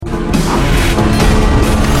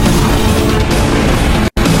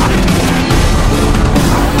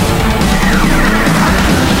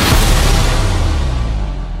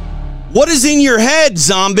What is in your head,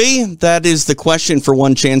 zombie? That is the question for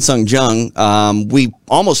one Chan Sung Jung. We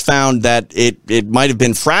almost found that it might have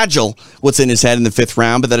been fragile what's in his head in the 5th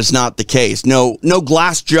round, but that is not the case. No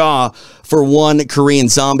glass jaw for one Korean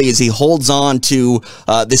zombie as he holds on to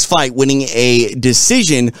this fight, winning a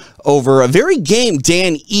decision over a very game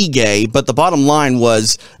Dan Ige. But the bottom line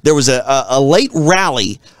was there was a late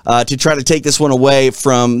rally to try to take this one away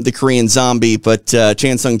from the Korean zombie. But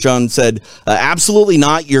Chan Sung Jung said, absolutely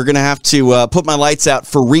not. You're going to have to put my lights out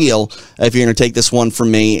for real if you're going to take this one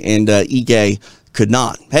from me. And Ige could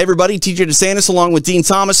not. Hey, everybody, TJ DeSantis along with Dean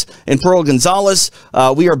Thomas and Pearl Gonzalez.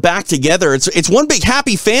 We are back together. It's one big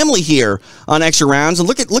happy family here on Extra Rounds. And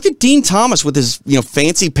look at Dean Thomas with his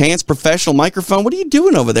fancy pants professional microphone. What are you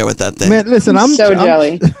doing over there with that thing? Man, listen, I'm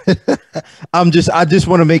jelly. I just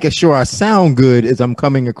want to make sure I sound good as I'm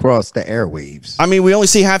coming across the airwaves. I mean, we only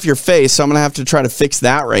see half your face, so I'm gonna have to try to fix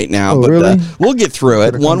that right now. Oh, but really? We'll get through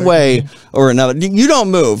it one way or another. You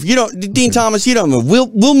don't move. Dean Thomas, you don't move.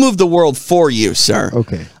 We'll move the world for you, sir.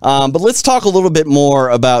 Okay. But let's talk a little bit more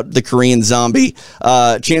about the Korean zombie,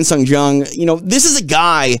 Chan Sung Jung. This is a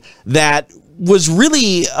guy that was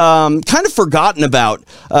really kind of forgotten about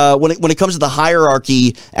when it comes to the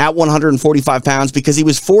hierarchy at 145 pounds, because he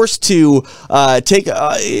was forced to take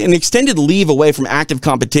an extended leave away from active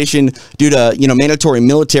competition due to mandatory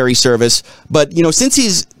military service. But since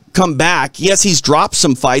he's come back, yes, he's dropped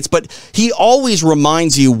some fights, but he always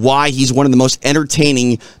reminds you why he's one of the most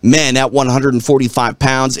entertaining men at 145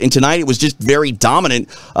 pounds. And tonight it was just very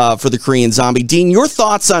dominant for the Korean zombie. Dean, your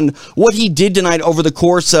thoughts on what he did tonight over the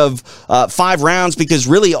course of 5 rounds, because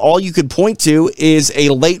really all you could point to is a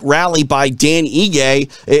late rally by Dan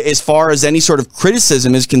Ige as far as any sort of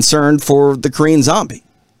criticism is concerned for the Korean zombie.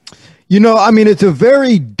 It's a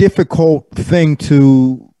very difficult thing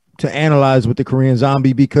to analyze with the Korean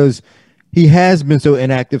zombie because he has been so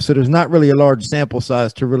inactive. So there's not really a large sample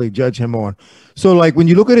size to really judge him on. So like when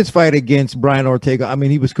you look at his fight against Brian Ortega,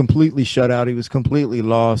 he was completely shut out. He was completely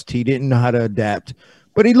lost. He didn't know how to adapt,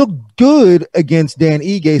 but he looked good against Dan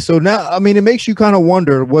Ige. So now, it makes you kind of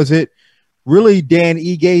wonder, was it really Dan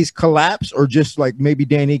Ige's collapse, or just like maybe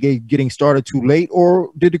Dan Ige getting started too late,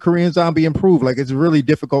 or did the Korean zombie improve? Like, it's really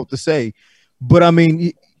difficult to say, but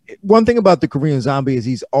one thing about the Korean zombie is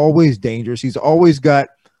he's always dangerous. He's always got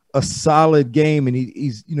a solid game, and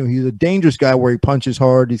he's a dangerous guy where he punches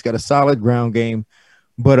hard. He's got a solid ground game,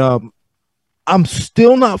 but I'm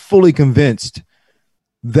still not fully convinced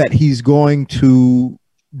that he's going to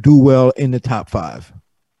do well in the top 5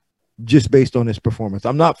 just based on his performance.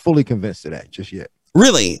 I'm not fully convinced of that just yet.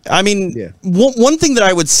 Really? Yeah. One thing that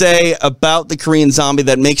I would say about the Korean zombie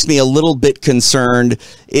that makes me a little bit concerned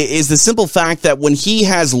is the simple fact that when he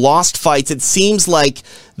has lost fights, it seems like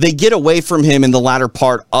they get away from him in the latter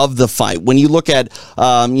part of the fight. When you look at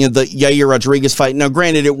the Yair Rodriguez fight, now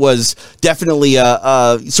granted it was definitely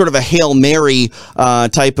a sort of a Hail Mary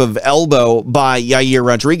type of elbow by Yair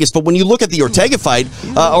Rodriguez, but when you look at the Ortega fight,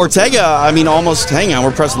 Ortega, almost, hang on,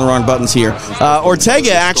 we're pressing the wrong buttons here.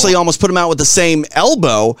 Ortega actually almost put him out with the same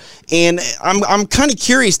elbow, and I'm kind of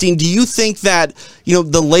curious, Dean, do you think that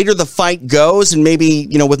the later the fight goes, and maybe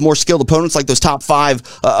with more skilled opponents like those top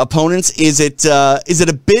 5 opponents, is it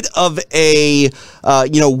a bit of a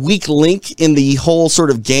weak link in the whole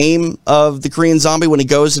sort of game of the Korean zombie when it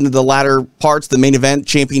goes into the latter parts, the main event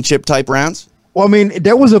championship type rounds? Well,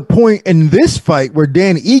 there was a point in this fight where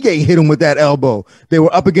Dan Ige hit him with that elbow. They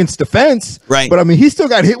were up against the fence, right? But he still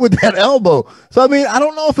got hit with that elbow. So I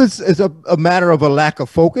don't know if it's a matter of a lack of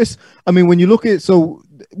focus. When you look at, so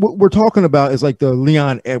what we're talking about is like the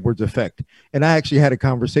Leon Edwards effect. And I actually had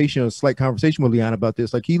a slight conversation with Leon about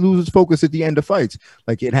this. Like, he loses focus at the end of fights.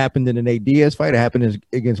 Like, it happened in the Nate Diaz fight. It happened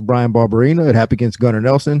against Brian Barberena. It happened against Gunnar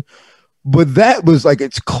Nelson. But that was like,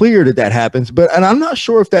 it's clear that happens. And I'm not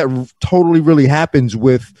sure if that totally really happens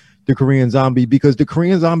with the Korean zombie, because the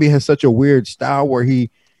Korean zombie has such a weird style where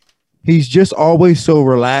he's just always so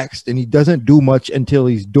relaxed, and he doesn't do much until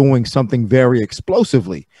he's doing something very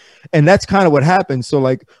explosively. And that's kind of what happens. So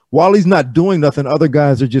like, while he's not doing nothing, other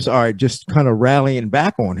guys are just, all right, just kind of rallying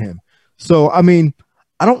back on him. So, I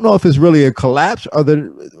don't know if it's really a collapse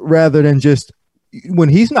rather than just, when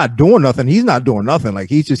he's not doing nothing, he's not doing nothing. Like,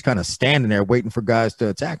 he's just kind of standing there waiting for guys to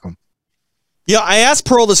attack him. Yeah, I asked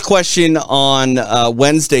Pearl this question on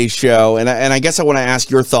Wednesday's show, and I guess I want to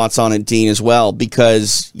ask your thoughts on it, Dean, as well,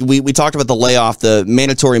 because we talked about the layoff, the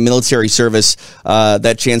mandatory military service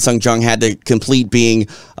that Chan Sung Jung had to complete, being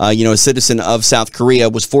a citizen of South Korea,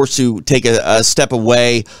 was forced to take a step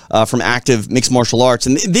away from active mixed martial arts.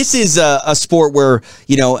 And this is a sport where,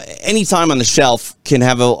 any time on the shelf can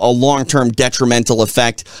have a long-term detrimental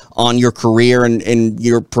effect on your career and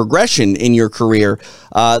your progression in your career.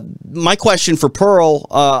 My question for Pearl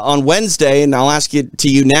on Wednesday, and I'll ask it to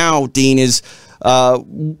you now, Dean, is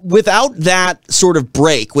without that sort of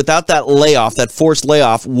break, without that layoff, that forced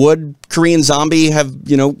layoff, would Korean Zombie have,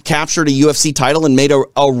 captured a UFC title and made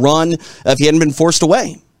a run if he hadn't been forced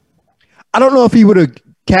away? I don't know if he would have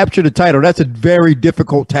captured a title. That's a very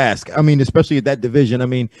difficult task. I mean, especially at that division. I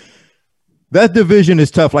mean, that division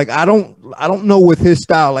is tough. Like, I don't know with his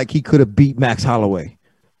style, like he could have beat Max Holloway.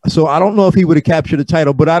 So I don't know if he would have captured the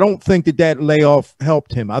title, but I don't think that layoff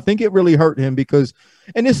helped him. I think it really hurt him because,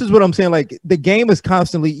 and this is what I'm saying, like the game is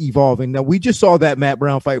constantly evolving. Now, we just saw that Matt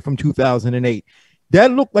Brown fight from 2008. That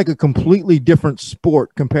looked like a completely different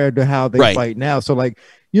sport compared to how they fight now. So like,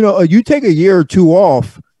 you take a year or two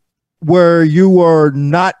off where you are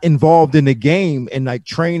not involved in the game and like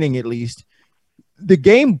training, at least the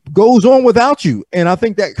game goes on without you. And I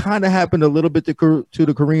think that kind of happened a little bit to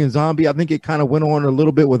the Korean Zombie. I think it kind of went on a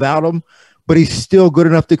little bit without him, but he's still good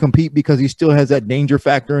enough to compete because he still has that danger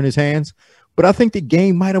factor in his hands. But I think the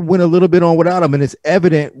game might have went a little bit on without him, and it's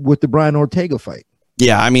evident with the Brian Ortega fight.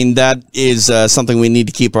 Yeah, I mean, that is something we need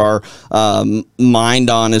to keep our mind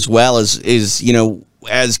on, as well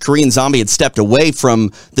as Korean Zombie had stepped away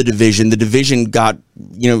from the division got,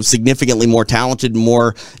 significantly more talented,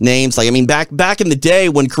 more names. Like, I mean, back in the day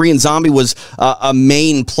when Korean Zombie was a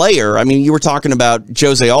main player, I mean, you were talking about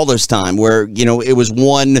Jose Aldo's time where, it was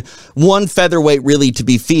one featherweight really to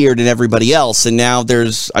be feared and everybody else. And now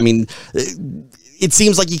it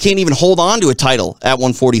seems like you can't even hold on to a title at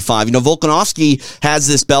 145. Volkanovski has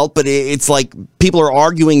this belt, but it's like people are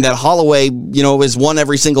arguing that Holloway, has won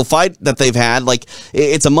every single fight that they've had. Like,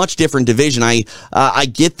 it's a much different division. I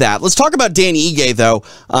get that. Let's talk about Dan Ige, though.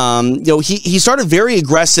 He started very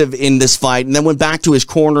aggressive in this fight and then went back to his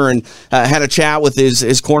corner and had a chat with his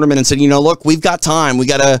cornerman and said, look, we've got time. We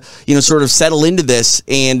got to, sort of settle into this.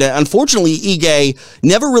 And unfortunately, Ige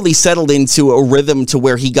never really settled into a rhythm to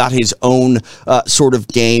where he got his own sort of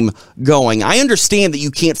game going. I understand that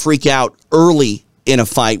you can't freak out early in a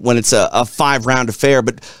fight when it's a 5-round affair,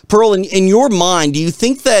 but Pearl, in your mind, do you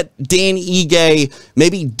think that Dan Ige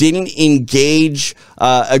maybe didn't engage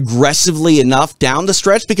aggressively enough down the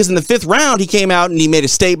stretch? Because in the 5th round, he came out and he made a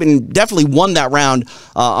statement and definitely won that round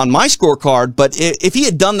on my scorecard. But if he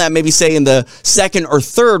had done that, maybe say in the 2nd or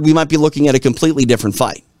 3rd, we might be looking at a completely different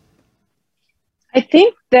fight. I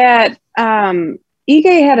think that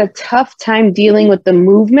Ige had a tough time dealing with the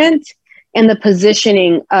movement and the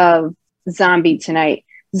positioning of Zombie tonight.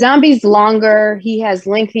 Zombie's longer, he has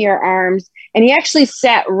lengthier arms, and he actually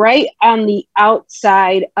sat right on the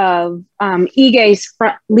outside of Ige's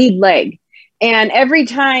front lead leg. And every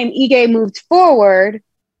time Ige moved forward,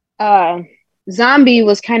 Zombie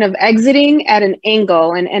was kind of exiting at an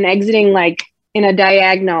angle and exiting like in a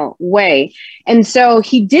diagonal way. And so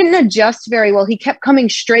he didn't adjust very well. He kept coming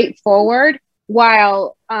straight forward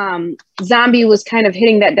while Zombie was kind of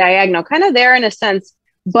hitting that diagonal, kind of there in a sense,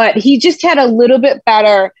 but he just had a little bit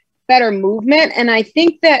better movement. And I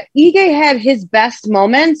think that Ige had his best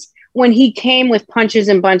moments when he came with punches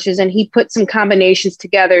and bunches and he put some combinations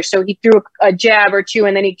together. So he threw a jab or two,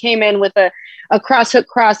 and then he came in with a cross hook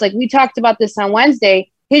cross. Like we talked about this on Wednesday,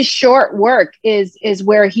 his short work is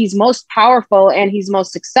where he's most powerful and he's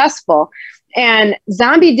most successful. And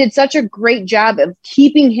Zombie did such a great job of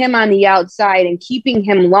keeping him on the outside and keeping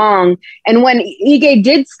him long. And when Ige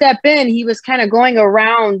did step in, he was kind of going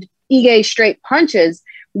around Ige's straight punches.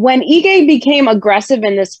 When Ige became aggressive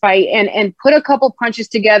in this fight and put a couple punches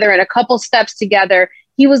together and a couple steps together,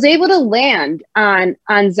 he was able to land on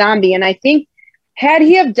Zombie. And I think had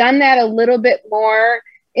he have done that a little bit more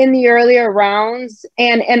in the earlier rounds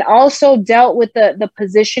and also dealt with the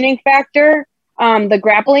positioning factor, the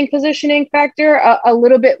grappling positioning factor a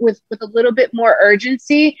little bit with a little bit more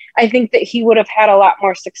urgency, I think that he would have had a lot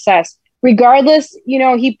more success. Regardless,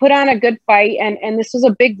 he put on a good fight and this was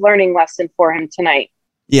a big learning lesson for him tonight.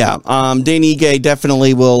 Yeah, Dan Ige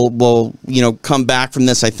definitely will come back from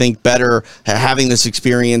this. I think better having this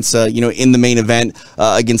experience in the main event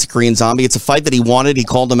against the Korean Zombie. It's a fight that he wanted. He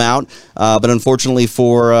called him out, but unfortunately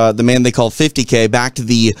for the man they call 50K, back to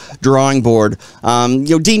the drawing board.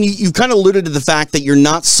 Dean, you kind of alluded to the fact that you're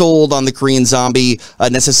not sold on the Korean Zombie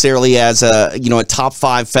necessarily as a top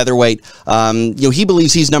 5 featherweight. He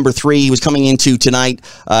believes he's number 3. He was coming into tonight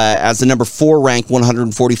as the number 4 ranked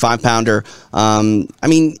 145 pounder.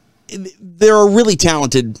 There are really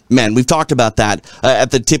talented men. We've talked about that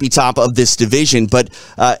at the tippy top of this division. But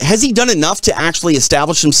has he done enough to actually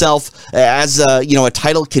establish himself as a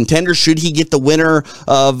title contender? Should he get the winner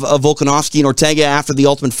of Volkanovski and Ortega after the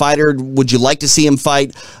Ultimate Fighter? Would you like to see him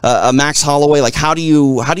fight Max Holloway? Like, how do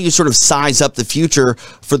you sort of size up the future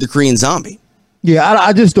for the Korean Zombie? Yeah,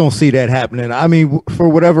 I just don't see that happening. I mean, for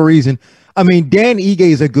whatever reason, Dan Ige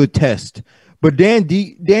is a good test, but Dan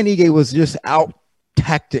Ige was just out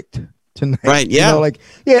tacticked tonight, right? Yeah,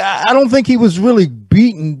 I don't think he was really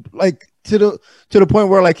beaten to the point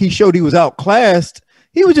where he showed he was outclassed.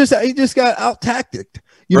 He just got out tacticked.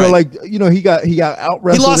 He got out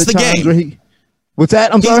wrestled. He lost the game. What's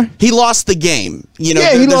that? I'm sorry. He lost the game. He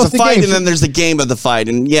there's lost a fight, the game. And then there's the game of the fight,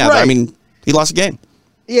 and right. He lost the game.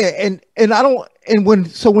 Yeah, and I don't. And when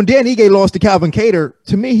Dan Ige lost to Calvin Kattar,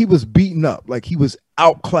 to me he was beaten up, he was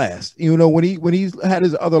outclassed. When he had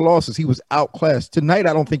his other losses, he was outclassed. Tonight,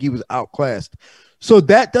 I don't think he was outclassed. So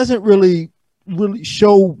that doesn't really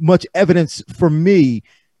show much evidence for me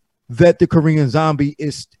that the Korean Zombie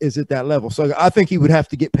is at that level. So I think he would have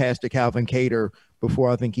to get past the Calvin Kattar before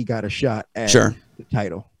I think he got a shot at the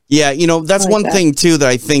title. Yeah, that's one thing too that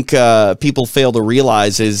I think people fail to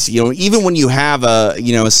realize is, even when you have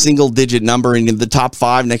a single digit number in the top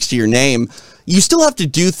 5 next to your name, you still have to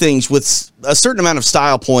do things with a certain amount of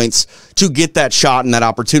style points to get that shot and that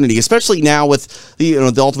opportunity, especially now with the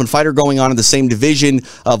Ultimate Fighter going on in the same division.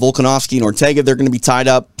 Volkanovski and Ortega, they're going to be tied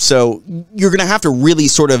up. So you're going to have to really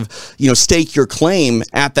sort of, stake your claim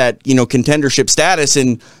at that, contendership status.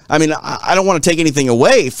 And I don't want to take anything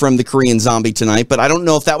away from the Korean Zombie tonight, but I don't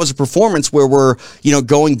know if that was a performance where we're,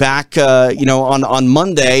 going back, on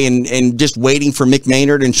Monday and just waiting for Mick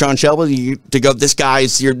Maynard and Sean Shelby to go, this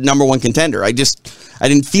guy's your number 1 contender. I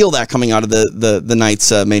didn't feel that coming out of the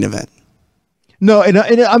night's main event. No,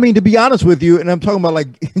 and to be honest with you, and I'm talking about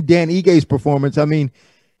Dan Ige's performance.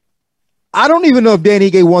 I don't even know if Dan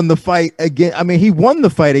Ige won the fight again. He won the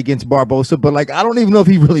fight against Barbosa, but I don't even know if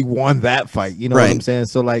he really won that fight. You know what I'm saying?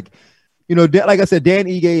 So like I said, Dan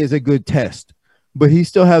Ige is a good test, but he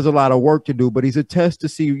still has a lot of work to do. But he's a test to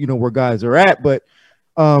see where guys are at. But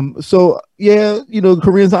Korean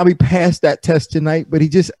Zombie passed that test tonight, but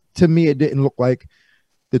to me it didn't look like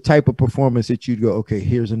the type of performance that you'd go, okay,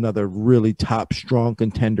 here's another really top, strong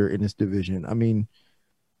contender in this division.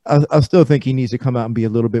 I still think he needs to come out and be a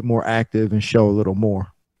little bit more active and show a little more.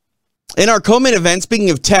 In our co-main event, speaking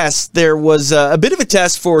of tests, there was a bit of a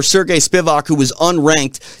test for Sergey Spivak, who was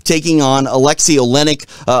unranked, taking on Alexei Oleinik.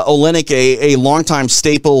 Oleinik, a longtime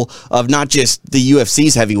staple of not just the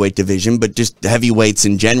UFC's heavyweight division, but just heavyweights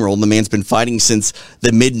in general. The man's been fighting since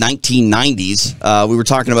the mid-1990s. We were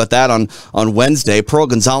talking about that on Wednesday. Pearl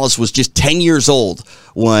Gonzalez was just 10 years old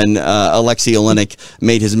when Alexei Oleinik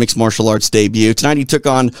made his mixed martial arts debut. Tonight he took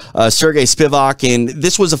on Sergey Spivak, and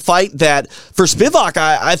this was a fight that, for Spivak,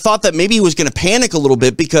 I thought that maybe he was going to panic a little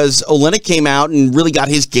bit because Oleinik came out and really got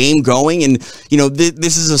his game going. And,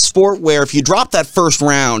 this is a sport where if you drop that first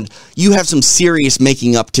round, you have some serious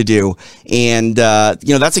making up to do. And,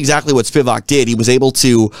 that's exactly what Spivak did. He was able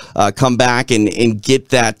to come back and get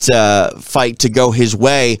that fight to go his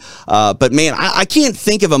way. But, man, I can't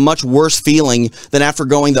think of a much worse feeling than after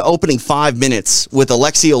going the opening 5 minutes with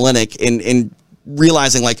Alexei Oleinik and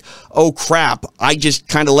realizing oh crap, I just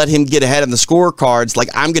kind of let him get ahead on the scorecards.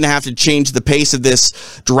 I'm going to have to change the pace of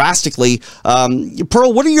this drastically.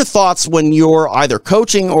 Pearl, what are your thoughts when you're either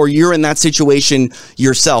coaching or you're in that situation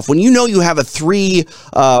yourself? When you have a 3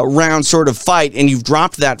 round sort of fight and you've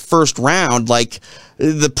dropped that first round,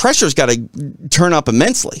 the pressure's got to turn up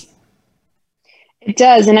immensely. It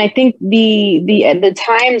does. And I think the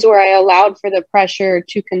times where I allowed for the pressure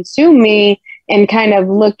to consume me and kind of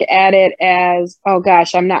look at it as, oh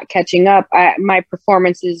gosh, I'm not catching up, my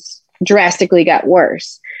performances drastically got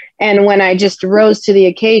worse. And when I just rose to the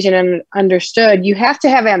occasion and understood, you have to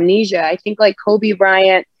have amnesia. I think Kobe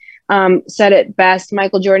Bryant said it best,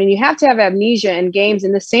 Michael Jordan, you have to have amnesia in games.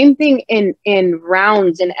 And the same thing in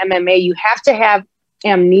rounds in MMA, you have to have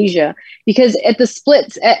amnesia, because at the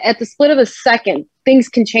split of a second, things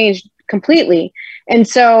can change completely. And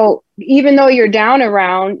so even though you're down a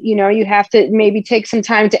round, you have to maybe take some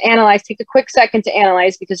time to analyze, take a quick second to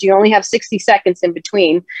analyze, because you only have 60 seconds in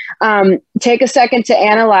between. Take a second to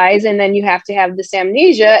analyze, and then you have to have this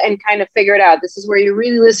amnesia and kind of figure it out. This is where you're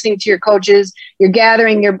really listening to your coaches, you're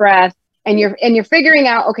gathering your breath, and you're figuring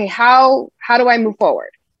out, okay, how do I move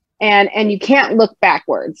forward? And you can't look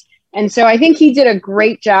backwards. And so I think he did a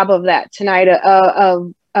great job of that tonight,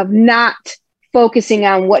 of not focusing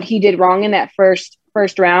on what he did wrong in that first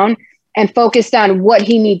round, and focused on what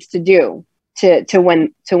he needs to do to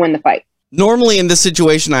win the fight. Normally in this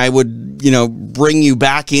situation, I would, bring you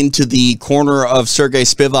back into the corner of Sergey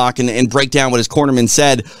Spivak and break down what his cornerman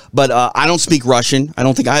said. But I don't speak Russian. I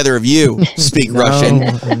don't think either of you speak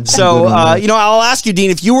Russian. So, I'll ask you,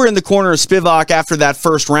 Dean, if you were in the corner of Spivak after that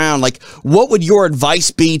first round, like, what would your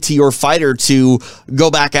advice be to your fighter to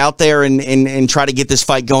go back out there and try to get this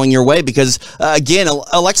fight going your way? Because, again,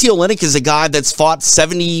 Alexei Oleinik is a guy that's fought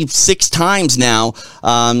 76 times now.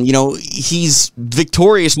 He's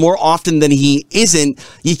victorious more often than he isn't.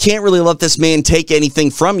 You can't really let this man take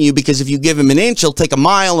anything from you, because if you give him an inch, he'll take a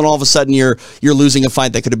mile, and all of a sudden you're losing a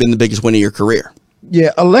fight that could have been the biggest win of your career.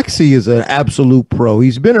 Yeah, Alexei is an absolute pro.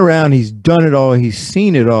 He's been around, he's done it all, he's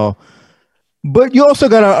seen it all. But you also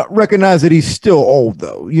got to recognize that he's still old,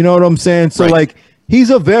 though. You know what I'm saying? So, right.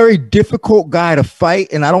 He's a very difficult guy to fight,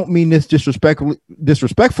 and I don't mean this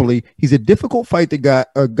disrespectfully. He's a difficult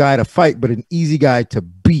guy to fight, but an easy guy to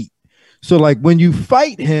beat. So, when you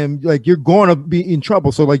fight him, you're going to be in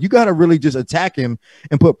trouble. So, you got to really just attack him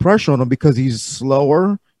and put pressure on him, because he's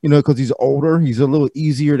slower, because he's older. He's a little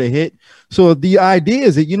easier to hit. So the idea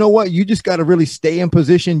is that, you just got to really stay in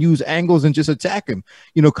position, use angles, and just attack him,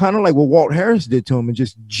 kind of like what Walt Harris did to him, and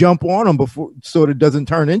just jump on him so it doesn't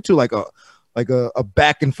turn into like a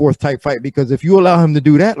back and forth type fight. Because if you allow him to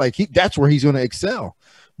do that, that's where he's going to excel.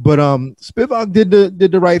 But Spivak did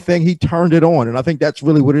the right thing. He turned it on, and I think that's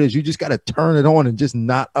really what it is. You just got to turn it on and just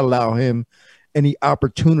not allow him any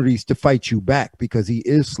opportunities to fight you back, because he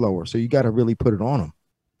is slower. So you got to really put it on him.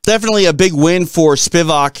 Definitely a big win for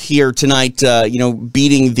Spivak here tonight,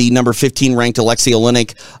 beating the number 15 ranked Alexei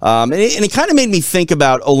Oleinik. And it kind of made me think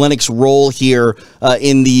about Oleinik's role here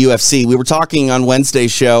in the UFC. We were talking on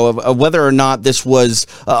Wednesday's show of whether or not this was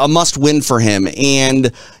a must win for him.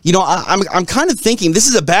 And, I'm kind of thinking this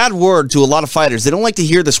is a bad word to a lot of fighters. They don't like to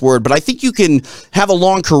hear this word, but I think you can have a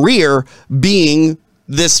long career being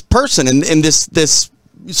this person and this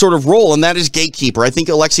sort of role, and that is gatekeeper. I think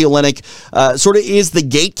Alexei Oleinik sort of is the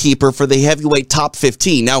gatekeeper for the heavyweight top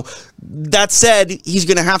 15. Now, that said, he's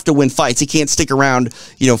going to have to win fights. He can't stick around,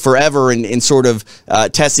 forever and sort of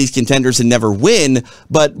test these contenders and never win.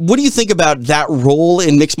 But what do you think about that role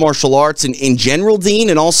in mixed martial arts in general,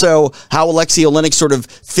 Dean, and also how Alexei Oleinik sort of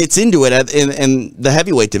fits into it in the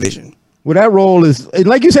heavyweight division? Well, that role is,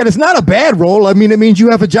 like you said, it's not a bad role. I mean, it means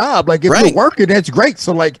you have a job. If right. You're working, that's great.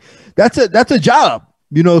 So, that's a job.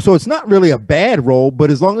 So it's not really a bad role,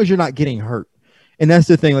 but as long as you're not getting hurt. And that's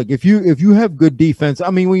the thing. If you have good defense,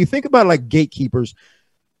 I mean, when you think about gatekeepers,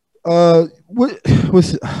 who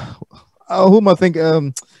am I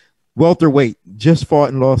thinking? Welterweight just fought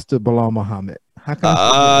and lost to Bilal Muhammad.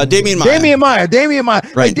 Damian Maia.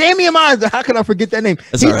 Right. Damian Maia. How can I forget that name?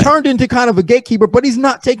 That's he right. turned into kind of a gatekeeper, but he's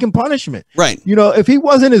not taking punishment. Right. If he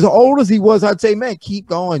wasn't as old as he was, I'd say, man, keep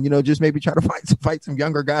going. Just maybe try to fight some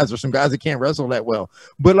younger guys or some guys that can't wrestle that well.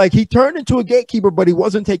 But he turned into a gatekeeper, but he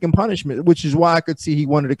wasn't taking punishment, which is why I could see he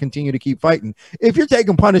wanted to continue to keep fighting. If you're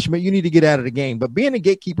taking punishment, you need to get out of the game. But being a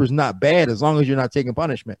gatekeeper is not bad as long as you're not taking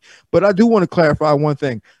punishment. But I do want to clarify one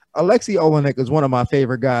thing. Alexei Oleinik is one of my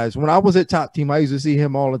favorite guys. When I was at Top Team, I used to see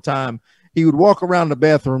him all the time. He would walk around the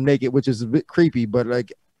bathroom naked, which is a bit creepy, but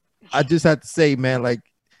I just have to say, man,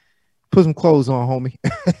 put some clothes on, homie.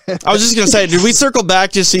 I was just gonna say, did we circle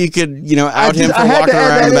back just so you could, out him for walking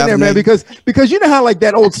around in the bathroom, man? Because you know how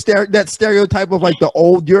that old that stereotype of the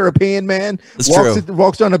old European man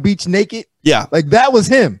walks on the beach naked. Yeah, that was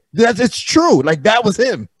him. It's true. That was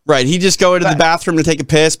him. Right, he'd just go into the bathroom to take a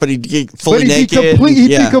piss, but he'd get fully naked.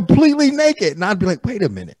 He'd be completely naked, and I'd be like, "Wait a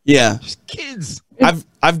minute, yeah, just kids."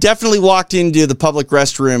 I've definitely walked into the public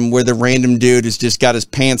restroom where the random dude has just got his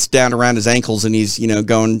pants down around his ankles, and he's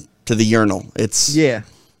going to the urinal. So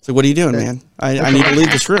what are you doing, man? I need to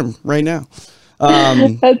leave this room right now.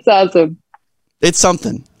 That's awesome. It's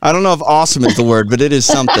something. I don't know if awesome is the word, but it is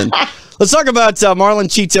something. Let's talk about Marlon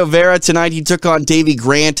Chito Vera tonight. He took on Davey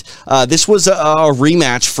Grant. This was a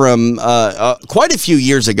rematch from quite a few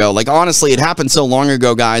years ago. Like, honestly, it happened so long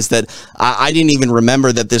ago, guys, that I didn't even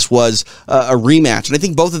remember that this was a rematch. And I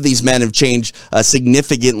think both of these men have changed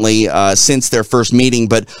significantly since their first meeting.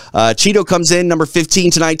 But Chito comes in, number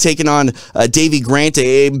 15 tonight, taking on Davey Grant.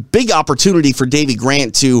 A big opportunity for Davey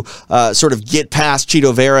Grant to sort of get past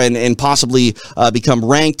Chito Vera and possibly become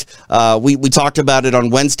ranked. We talked about it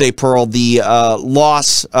on Wednesday, Pearl. The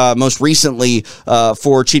loss most recently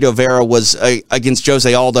for Chito Vera was against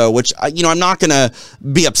Jose Aldo, which, I'm not going to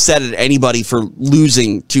be upset at anybody for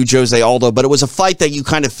losing to Jose Aldo, but it was a fight that you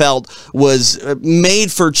kind of felt was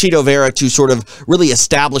made for Chito Vera to sort of really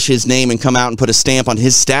establish his name and come out and put a stamp on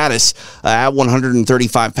his status at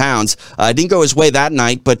 135 pounds. It didn't go his way that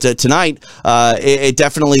night, but tonight it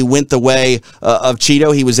definitely went the way of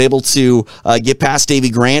Chito. He was able to get past Davey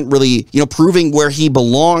Grant, really, proving where he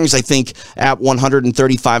belongs, I think, at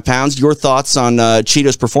 135 pounds. Your thoughts on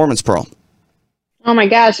Chito's performance, Pearl? Oh my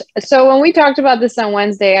gosh. So when we talked about this on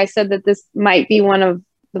Wednesday, I said that this might be one of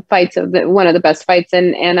the fights one of the best fights.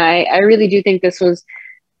 And I really do think this was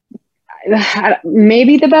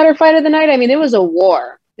maybe the better fight of the night. I mean, it was a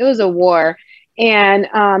war. It was a war. And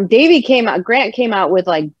Grant came out with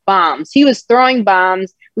like bombs. He was throwing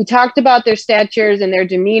bombs. We talked about their statures and their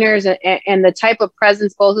demeanors and the type of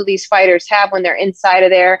presence both of these fighters have when they're inside of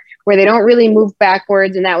there, where they don't really move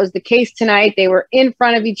backwards. And that was the case tonight. They were in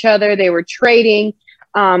front of each other. They were trading,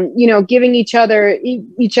 giving each other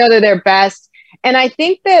their best. And I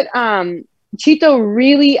think that Chito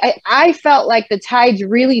really, I felt like the tides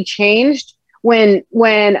really changed when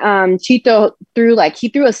Chito threw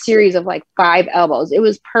a series of like 5 elbows. It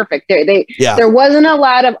was perfect. There wasn't a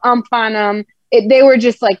lot of on them. They were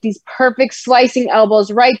just like these perfect slicing elbows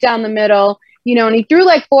right down the middle, and he threw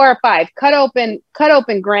like 4 or 5, cut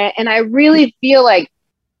open Grant. And I really feel like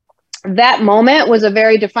that moment was a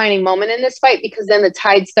very defining moment in this fight, because then the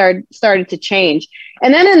tide started to change.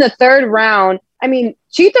 And then in the third round, I mean,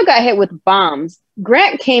 Chito got hit with bombs.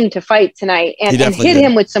 Grant came to fight tonight and hit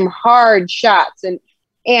him with some hard shots.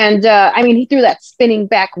 And I mean, he threw that spinning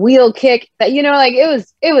back wheel kick that,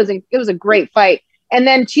 it was a great fight. And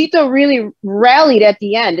then Chito really rallied at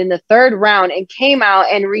the end in the third round and came out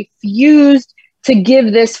and refused to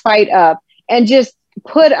give this fight up and just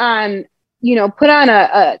put on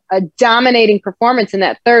a dominating performance in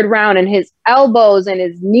that third round, and his elbows and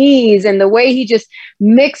his knees and the way he just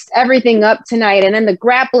mixed everything up tonight. And then the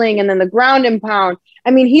grappling and then the ground and pound. I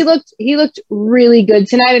mean, he looked really good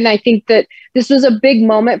tonight. And I think that this was a big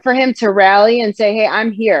moment for him to rally and say, hey,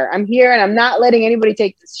 I'm here and I'm not letting anybody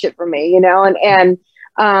take this shit from me, and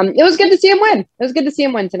it was good to see him win. It was good to see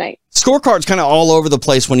him win tonight. Scorecard's kind of all over the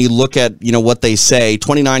place when you look at, what they say.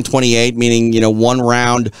 29-28, meaning, one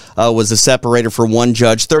round was the separator for one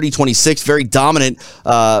judge. 30-26, very dominant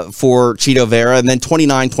for Chito Vera. And then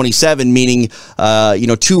 29-27, meaning,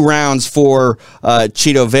 2 rounds for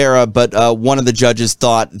Chito Vera. But one of the judges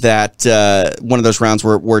thought that one of those rounds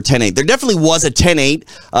were 10-8. There definitely was a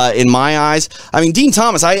 10-8 in my eyes. I mean, Dean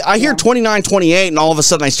Thomas, I hear 29-28, and all of a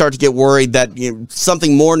sudden I start to get worried that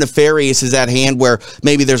something more nefarious is at hand, where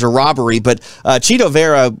maybe there's a robbery. But Chito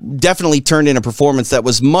Vera definitely turned in a performance that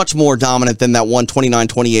was much more dominant than that 29-28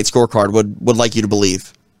 scorecard would like you to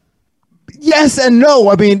believe. Yes and no.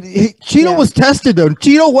 I mean, Chito was tested, though.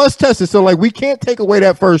 Chito was tested, so like we can't take away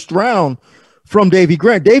that first round from Davey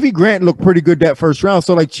Grant. Davey Grant looked pretty good that first round,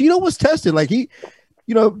 so like Chito was tested. Like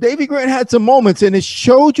Davey Grant had some moments, and it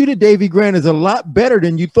showed you that Davey Grant is a lot better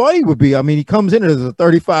than you thought he would be. I mean, he comes in as a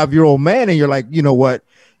 35-year-old man, and you're like, you know what?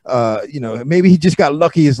 Maybe he just got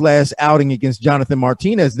lucky his last outing against Jonathan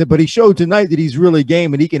Martinez, but he showed tonight that he's really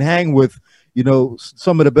game and he can hang with,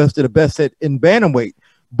 some of the best in bantamweight.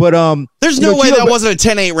 But there's no way that wasn't a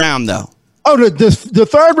 10-8 round, though. Oh, the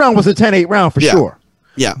third round was a 10-8 round for sure.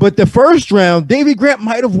 Yeah. But the first round, Davey Grant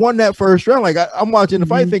might have won that first round. Like I'm watching the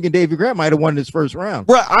fight thinking Davey Grant might have won this first round.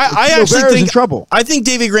 Right. I actually think in trouble. I think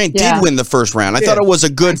Davey Grant did win the first round. I thought it was a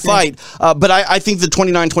good fight. But I think the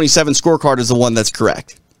 29-27 scorecard is the one that's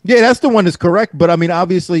correct. Yeah, that's the one that's correct. But I mean,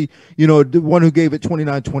 obviously, the one who gave it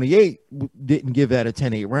 29-28 didn't give that a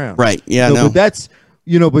 10-8 round. Right. Yeah. No. But that's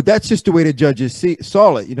but that's just the way the judges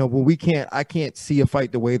saw it. When I can't see a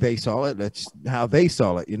fight the way they saw it. That's how they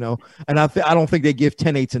saw it. And I don't think they give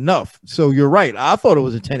 10-8s enough. So you're right. I thought it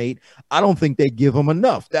was a 10-8. I don't think they give them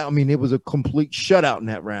enough. It was a complete shutout in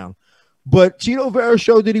that round. But Chito Vera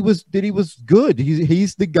showed that he was good.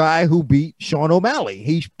 He's the guy who beat Sean O'Malley.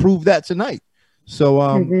 He proved that tonight. So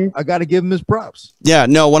I got to give him his props. Yeah,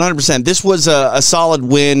 no, 100%. This was a solid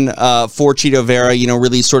win for Chito Vera, you know,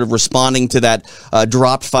 really sort of responding to that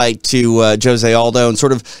dropped fight to Jose Aldo and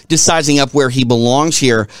sort of deciding up where he belongs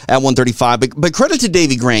here at 135. But credit to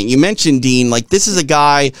Davey Grant. You mentioned, Dean, like this is a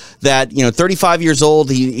guy that, you know, 35 years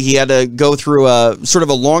old. He had to go through a sort of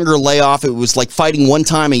a longer layoff. It was like fighting one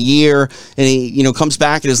time a year, and he, you know, comes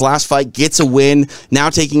back at his last fight, gets a win, now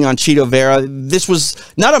taking on Chito Vera. This was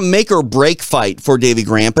not a make or break fight for Davey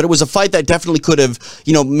Grant, but it was a fight that definitely could have,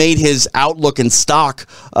 you know, made his outlook and stock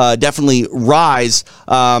definitely rise.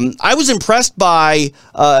 I was impressed by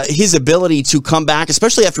his ability to come back,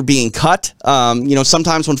 especially after being cut. You know,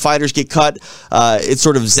 sometimes when fighters get cut, it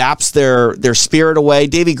sort of zaps their spirit away.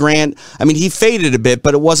 Davey Grant, I mean, he faded a bit,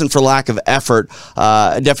 but it wasn't for lack of effort.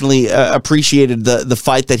 Definitely appreciated the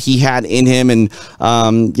fight that he had in him, and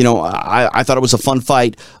you know, I thought it was a fun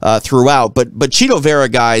fight throughout. But Chito Vera,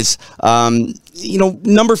 guys, you know,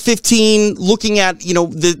 number 15, looking at, you know,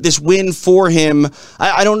 this win for him,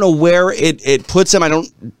 I don't know where it puts him. I don't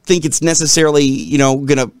think it's necessarily, you know,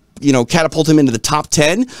 going to, you know, catapult him into the top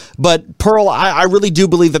 10. But Pearl, I really do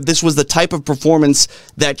believe that this was the type of performance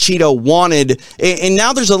that Chito wanted. And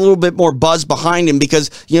now there's a little bit more buzz behind him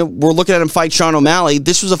because, you know, we're looking at him fight Sean O'Malley.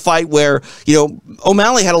 This was a fight where, you know,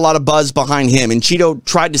 O'Malley had a lot of buzz behind him, and Chito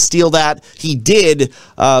tried to steal that. He did.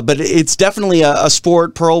 But it's definitely a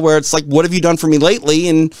sport, Pearl, where it's like, what have you done for me lately?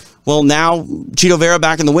 And, well, now Chito Vera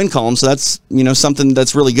back in the win column. So that's, you know, something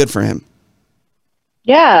that's really good for him.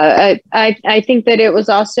 Yeah, I think that it was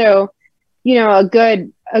also, you know,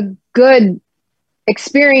 a good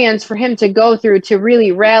experience for him to go through to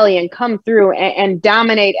really rally and come through and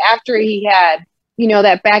dominate after he had, you know,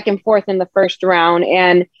 that back and forth in the first round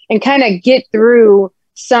and kind of get through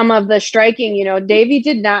some of the striking. You know, Davey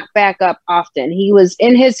did not back up often. He was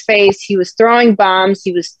in his face. He was throwing bombs.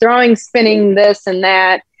 He was spinning this and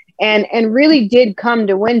that, and really did come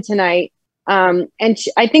to win tonight. And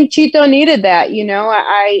I think Chito needed that. You know,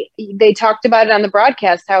 they talked about it on the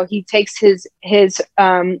broadcast, how he takes his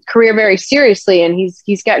career very seriously, and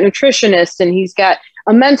he's got nutritionists and he's got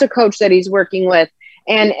a mental coach that he's working with,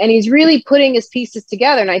 and he's really putting his pieces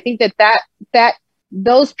together. And I think that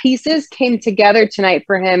those pieces came together tonight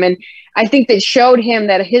for him. And I think that showed him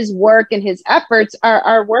that his work and his efforts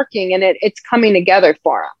are working, and it's coming together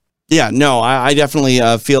for him. Yeah, no, I definitely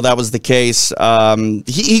feel that was the case.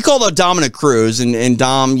 He called out Dominick Cruz, and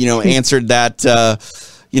Dom, you know, answered that,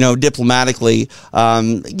 you know, diplomatically.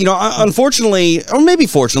 You know, unfortunately, or maybe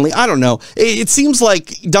fortunately, I don't know. It seems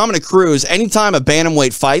like Dominick Cruz, anytime a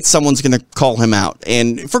bantamweight fights, someone's going to call him out,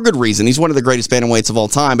 and for good reason. He's one of the greatest bantamweights of all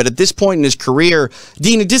time. But at this point in his career,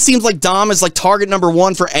 Dean, it just seems like Dom is like target number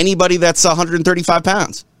one for anybody that's 135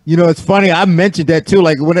 pounds. You know, it's funny. I mentioned that too.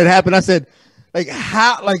 Like when it happened, I said, like,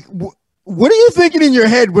 how, like, what are you thinking in your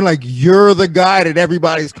head when, like, you're the guy that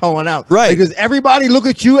everybody's calling out? Right. Because everybody look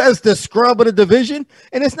at you as the scrub of the division,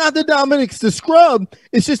 and it's not that Dominick's the scrub.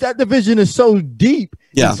 It's just that division is so deep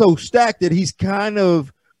and so stacked that he's kind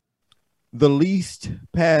of the least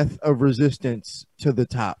path of resistance to the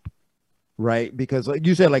top, right? Because, like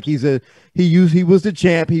you said, like he was the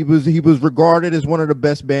champ. He was regarded as one of the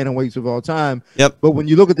best bantamweights of all time. Yep. But when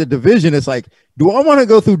you look at the division, it's like, do I want to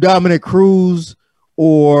go through Dominick Cruz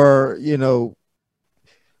or, you know,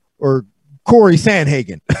 or Corey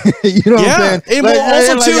Sandhagen? You know what I'm saying?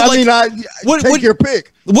 Take your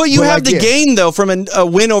pick. What you have to gain, though, from a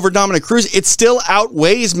win over Dominick Cruz, it still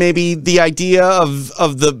outweighs maybe the idea of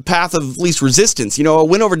the path of least resistance. You know, a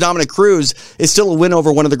win over Dominick Cruz is still a win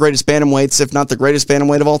over one of the greatest bantamweights, if not the greatest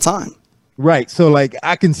bantamweight of all time. Right. So, like,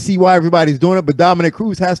 I can see why everybody's doing it, but Dominick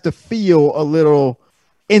Cruz has to feel a little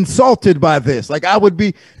insulted by this. Like, I would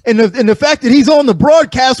be, and the fact that he's on the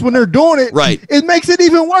broadcast when they're doing it, right, it makes it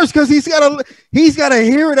even worse because he's gotta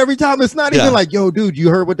hear it every time. It's not even like, yo, dude, you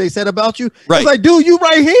heard what they said about you. Right. It's like, dude, you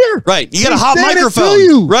right here. Right. You got a hot microphone.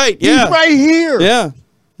 You. Right. Yeah. He's right here. Yeah.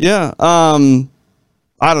 Yeah.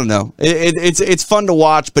 I don't know. It's fun to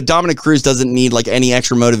watch, but Dominick Cruz doesn't need like any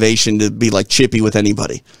extra motivation to be like chippy with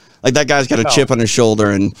anybody. Like, that guy's got a chip on his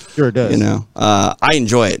shoulder, and sure does. You know, I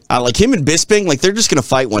enjoy it. I like him and Bisping. Like, they're just gonna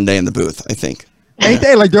fight one day in the booth, I think. Ain't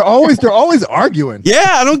they? Like, they're always arguing. Yeah,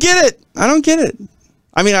 I don't get it. I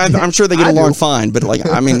mean, I'm sure they get along fine, but like,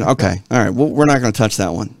 I mean, okay, all right. Well, we're not gonna touch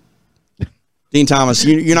that one. Dean Thomas,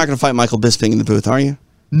 you're not gonna fight Michael Bisping in the booth, are you?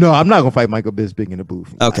 No, I'm not gonna fight Michael Bisping in the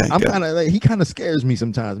booth. Okay, I'm kind of like, he kind of scares me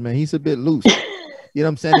sometimes, man. He's a bit loose. You know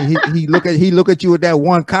what I'm saying? He look at you with that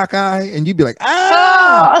one cock eye, and you'd be like,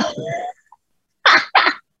 ah.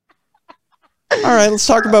 All right, let's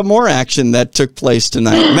talk about more action that took place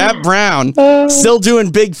tonight. Matt Brown still doing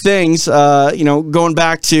big things. Going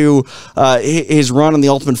back to his run on The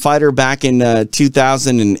Ultimate Fighter back in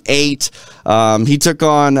 2008. He took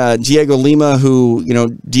on Diego Lima, who,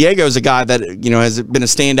 Diego's a guy that, has been a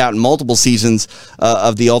standout in multiple seasons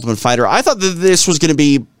of The Ultimate Fighter. I thought that this was going to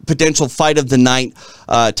be potential fight of the night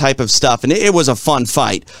type of stuff, and it was a fun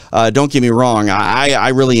fight. Don't get me wrong, I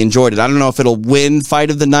really enjoyed it. I don't know if it'll win fight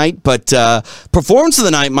of the night, but performance of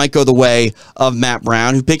the night might go the way of Matt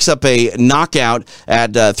Brown, who picks up a knockout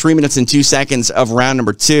at 3 minutes and 2 seconds of round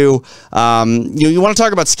number 2. You want to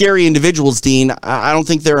talk about scary individuals, Dean? I don't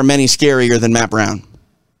think there are many scarier than Matt Brown.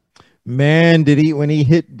 Man, when he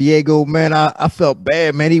hit Diego, man, I felt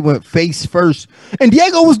bad, man. He went face first. And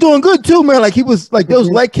Diego was doing good too, man. Like, he was like, those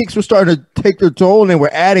leg kicks were starting to take their toll and they were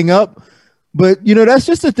adding up. But, that's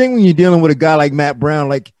just the thing when you're dealing with a guy like Matt Brown,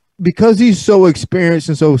 like, because he's so experienced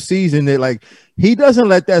and so seasoned that, like, he doesn't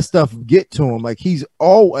let that stuff get to him. Like, he's not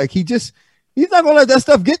gonna let that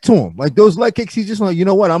stuff get to him. Like, those leg kicks, he's just like, you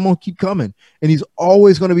know what, I'm gonna keep coming. And he's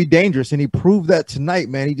always gonna be dangerous. And he proved that tonight,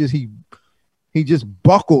 man. He just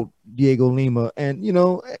buckled Diego Lima, and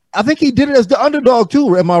I think he did it as the underdog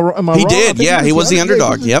too. Am I wrong? He did, yeah. He was the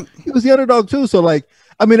underdog. Yep, he was the underdog too. So, like,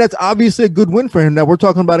 I mean, that's obviously a good win for him. Now we're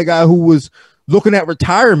talking about a guy who was looking at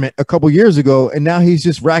retirement a couple years ago, and now he's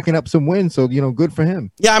just racking up some wins. So, good for him.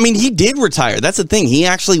 Yeah, I mean, he did retire. That's the thing. He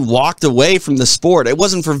actually walked away from the sport. It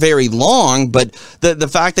wasn't for very long, but the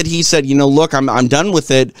fact that he said, look, I'm done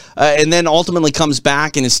with it, and then ultimately comes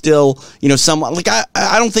back and is still, somewhat like,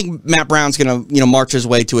 I don't think Matt Brown's going to, march his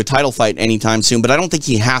way to a title fight anytime soon, but I don't think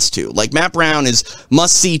he has to. Like, Matt Brown is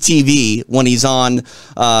must-see TV when he's on,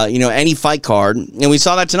 any fight card, and we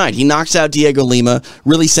saw that tonight. He knocks out Diego Lima,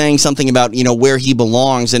 really saying something about, where he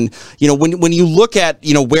belongs. And, when you look at,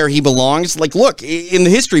 where he belongs, like, look, in the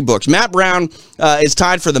history books, Matt Brown is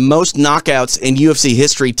tied for the most knockouts in UFC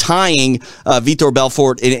history, tying Vitor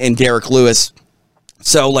Belfort and Derek Lewis.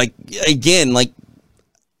 So, like, again, like,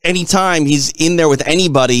 anytime he's in there with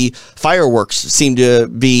anybody, fireworks seem to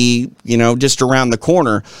be, just around the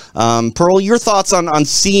corner. Pearl, your thoughts on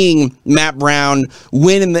seeing Matt Brown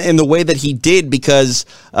win in the way that he did, because,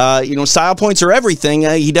 style points are everything.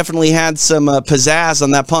 He definitely had some pizzazz on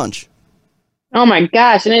that punch. Oh my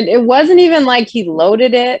gosh. And it wasn't even like he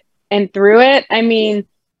loaded it and threw it. I mean,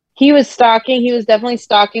 he was stalking. He was definitely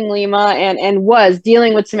stalking Lima and was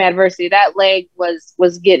dealing with some adversity. That leg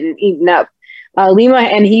was getting eaten up. Lima,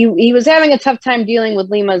 and he was having a tough time dealing with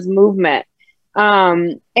Lima's movement.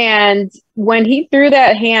 And when he threw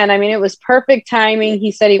that hand, I mean, it was perfect timing.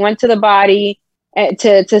 He said he went to the body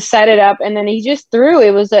to set it up, and then he just threw.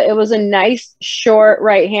 It was a nice short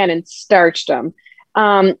right hand and starched him.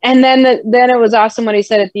 And then it was awesome what he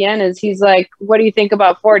said at the end is he's like, what do you think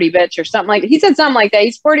about 40, bitch, or something like that. He said something like that.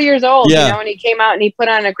 He's 40 years old, and he came out and he put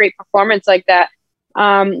on a great performance like that.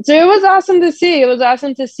 So it was awesome to see. It was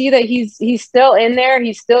awesome to see that he's still in there.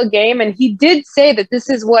 He's still game. And he did say that this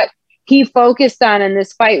is what he focused on in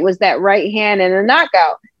this fight, was that right hand and a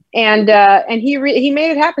knockout. And he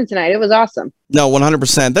made it happen tonight. It was awesome. No,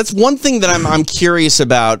 100%. That's one thing that I'm curious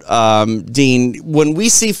about, Dean. When we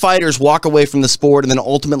see fighters walk away from the sport and then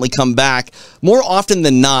ultimately come back, more often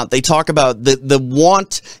than not, they talk about the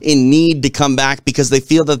want and need to come back because they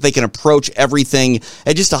feel that they can approach everything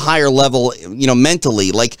at just a higher level,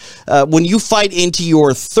 mentally. Like, when you fight into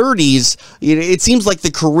your 30s, it seems like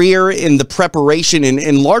the career and the preparation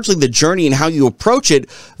and largely the journey and how you approach it,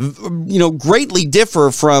 greatly differ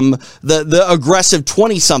from the aggressive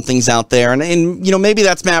 20-somethings out there. And maybe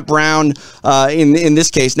that's Matt Brown in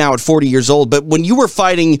this case now at 40 years old. But when you were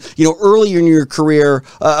fighting, earlier in your career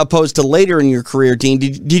opposed to later in your career, Dean,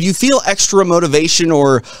 did you feel extra motivation,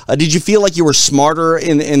 or did you feel like you were smarter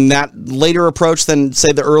in that later approach than,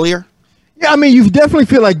 say, the earlier? Yeah, I mean, you definitely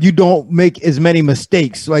feel like you don't make as many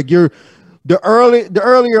mistakes. Like, the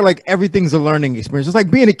earlier, like, everything's a learning experience. It's like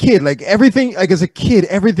being a kid. Like, everything, like, as a kid,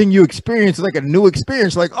 everything you experience is like a new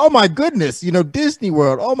experience. Like, oh my goodness, Disney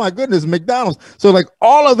World. Oh my goodness, McDonald's. So, like,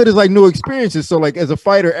 all of it is like new experiences. So, like, as a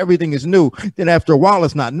fighter, everything is new. Then after a while,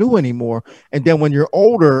 it's not new anymore. And then when you're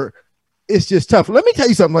older, it's just tough. Let me tell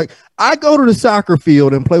you something. Like, I go to the soccer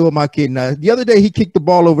field and play with my kid. Now, the other day, he kicked the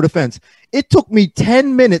ball over the fence. It took me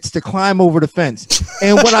 10 minutes to climb over the fence.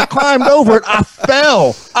 And when I climbed over it, I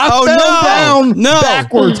fell. I fell down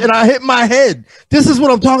backwards, and I hit my head. This is what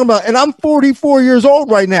I'm talking about. And I'm 44 years old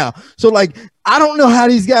right now. So, like, I don't know how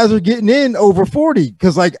these guys are getting in over 40.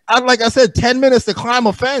 Because, like I said, 10 minutes to climb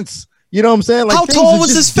a fence. You know what I'm saying? Like, how tall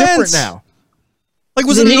was this fence now? Like,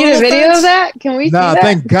 was Did it you get a video fence? of that? Can we see that?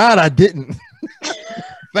 Thank God I didn't.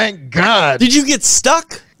 Thank God. Did you get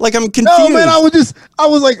stuck? Like, I'm confused. No, man, I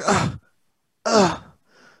was like,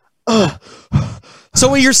 So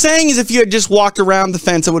what you're saying is if you had just walked around the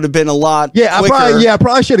fence, it would have been a lot quicker. I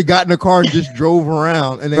probably should have gotten in the car and just drove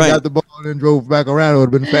around and then got the ball and then drove back around. It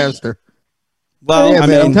would have been faster. Well, yeah,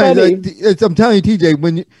 man, I'm telling you, TJ,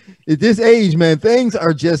 when at this age, man, things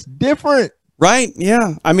are just different. Right?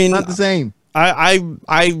 Yeah. I mean, not the same.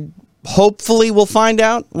 I hopefully will find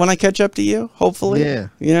out when I catch up to you. Hopefully. Yeah.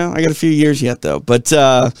 You know, I got a few years yet though, but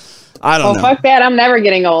I don't know. Fuck that. I'm never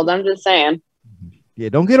getting old. I'm just saying. Yeah,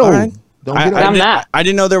 don't get old. Right. Don't get old. I'm not. I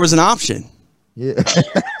didn't know there was an option. Yeah.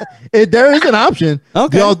 There is an option.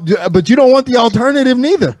 Okay. But you don't want the alternative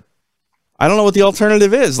neither. I don't know what the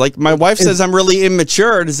alternative is. Like, my wife says I'm really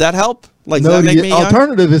immature. Does that help? Like, no, does that make me young?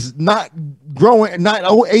 alternative is not growing, not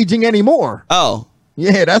aging anymore. Oh.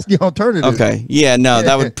 Yeah, that's the alternative. Okay. Yeah, no,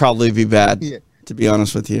 that would probably be bad, to be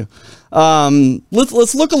honest with you.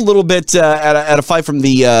 Let's look a little bit at a fight from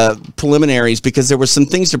the preliminaries, because there were some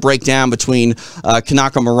things to break down between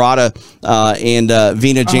Kanako Murata and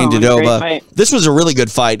Vina Jandiroba. This was a really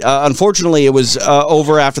good fight. Unfortunately, it was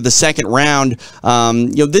over after the second round.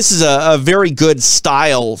 This is a very good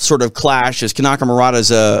style sort of clash, as Kanako Murata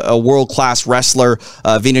is a world-class wrestler.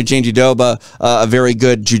 Vina Jandiroba, a very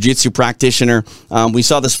good jiu-jitsu practitioner. We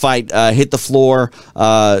saw this fight hit the floor.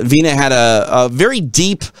 Vina had a very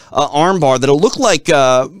deep armbar that it looked like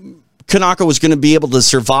Kanako was going to be able to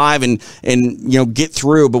survive and get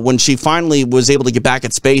through, but when she finally was able to get back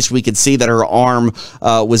at space, we could see that her arm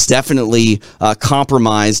was definitely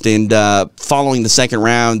compromised. And following the second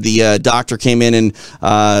round, the doctor came in and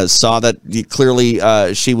saw that clearly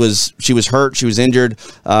she was hurt, she was injured.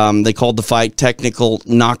 They called the fight technical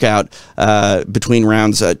knockout between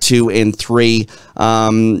rounds 2 and 3.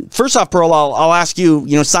 First off, Pearl, I'll ask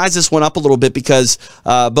you, size this one up a little bit, because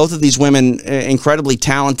both of these women incredibly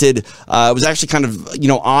talented. It was actually kind of,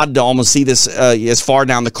 odd to almost see this as far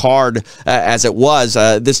down the card as it was.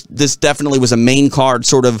 This definitely was a main card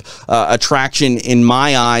sort of attraction in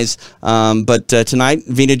my eyes. But tonight,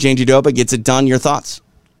 Vina Jandiroba gets it done. Your thoughts?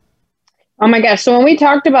 Oh my gosh. So when we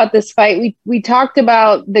talked about this fight, we talked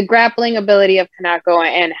about the grappling ability of Kanako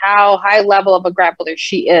and how high level of a grappler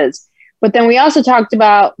she is. But then we also talked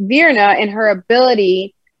about Virna and her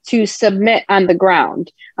ability to submit on the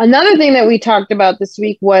ground. Another thing that we talked about this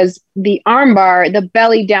week was the armbar, the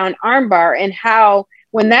belly down armbar, and how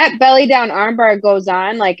when that belly down armbar goes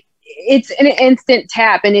on, like, it's an instant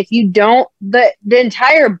tap. And if you don't, the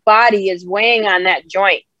entire body is weighing on that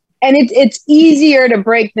joint. And it's easier to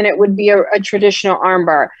break than it would be a traditional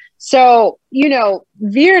armbar. So,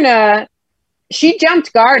 Virna, she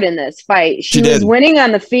jumped guard in this fight. She was winning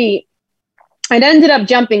on the feet and ended up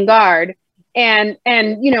jumping guard. And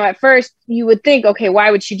at first you would think, okay,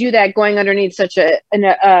 why would she do that going underneath such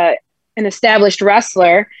an established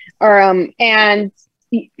wrestler? And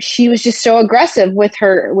she was just so aggressive with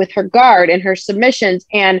her guard and her submissions.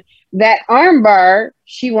 And that armbar,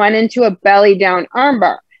 she went into a belly down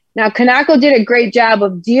armbar. Now, Kanako did a great job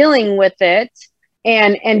of dealing with it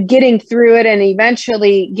and getting through it and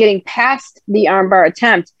eventually getting past the armbar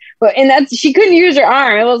attempt. She couldn't use her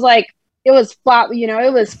arm. It was like, it was flop,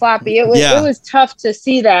 it was floppy. It was tough to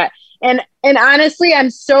see that. And honestly, I'm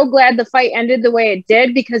so glad the fight ended the way it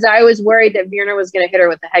did, because I was worried that Virna was going to hit her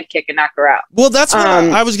with a head kick and knock her out. Well, that's what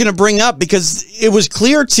I was going to bring up, because it was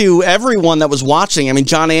clear to everyone that was watching. I mean,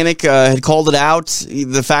 Jon Anik had called it out,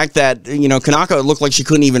 the fact that, Kanako, it looked like she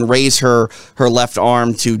couldn't even raise her left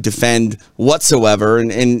arm to defend whatsoever. And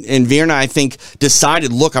Virna, I think,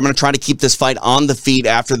 decided, look, I'm going to try to keep this fight on the feet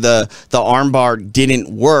after the armbar didn't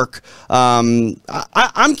work.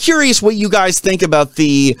 I'm curious what you guys think about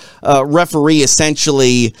the referee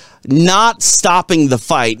essentially not stopping the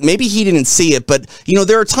fight. Maybe he didn't see it, but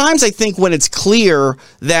there are times, I think, when it's clear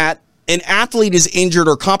that an athlete is injured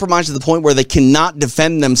or compromised to the point where they cannot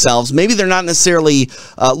defend themselves. Maybe they're not necessarily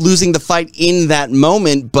losing the fight in that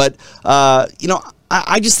moment, but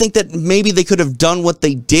I just think that maybe they could have done what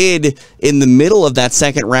they did in the middle of that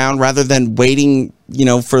second round rather than waiting,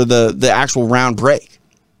 for the actual round break.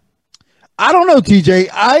 I don't know,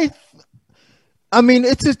 TJ. I mean,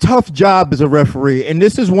 it's a tough job as a referee, and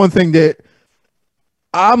this is one thing that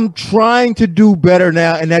I'm trying to do better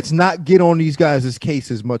now, and that's not get on these guys'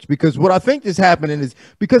 case as much, because what I think is happening is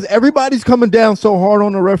because everybody's coming down so hard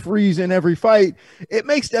on the referees in every fight, it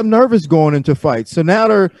makes them nervous going into fights. So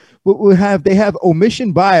now they have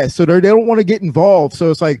omission bias, so they don't want to get involved.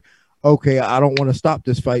 So it's like, okay, I don't want to stop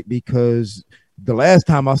this fight because the last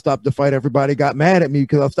time I stopped the fight, everybody got mad at me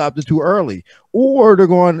because I stopped it too early. Or they're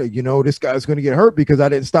going, you know, this guy's going to get hurt because I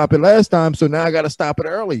didn't stop it last time, so now I got to stop it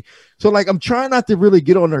early. So, like, I'm trying not to really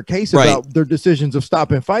get on their case about their decisions of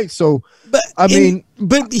stopping fights. So, but I mean,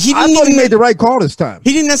 but he I thought he made the right call this time.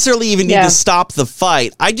 He didn't necessarily even need to stop the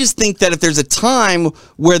fight. I just think that if there's a time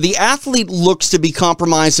where the athlete looks to be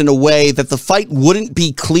compromised in a way that the fight wouldn't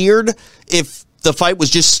be cleared if the fight was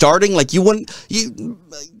just starting, like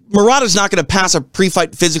Murata's not going to pass a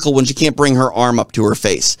pre-fight physical when she can't bring her arm up to her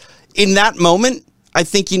face. In that moment, I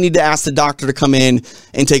think you need to ask the doctor to come in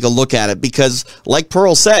and take a look at it, because like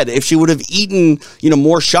Pearl said, if she would have eaten,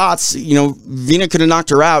 more shots, Vina could have knocked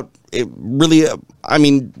her out. It really, I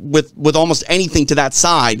mean, with almost anything to that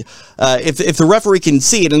side, if the referee can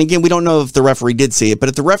see it, and again, we don't know if the referee did see it, but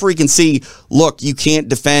if the referee can see, look, you can't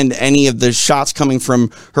defend any of the shots coming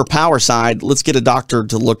from her power side, let's get a doctor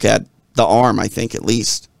to look at the arm, I think, at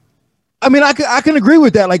least. I mean, I can agree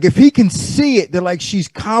with that. Like, if he can see it, that like she's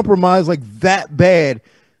compromised like that bad,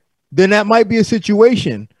 then that might be a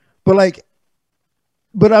situation. But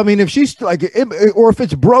I mean, if she's like, or if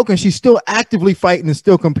it's broken, she's still actively fighting and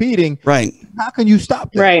still competing. Right. How can you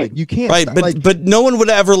stop that? Right. Like, you can't. Right. But no one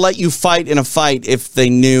would ever let you fight in a fight if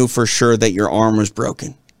they knew for sure that your arm was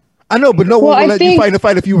broken. I know, but no one would let you fight in a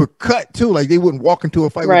fight if you were cut too. Like, they wouldn't walk into a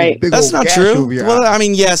fight with a big old gash over your eye. Well, I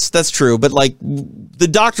mean, yes, that's true. But like, the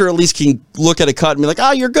doctor at least can look at a cut and be like,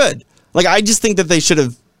 "Oh, you're good." Like, I just think that they should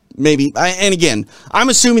have maybe. And again, I'm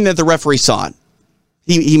assuming that the referee saw it.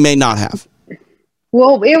 He may not have.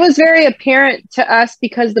 Well, it was very apparent to us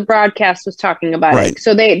because the broadcast was talking about it.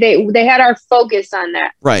 So they had our focus on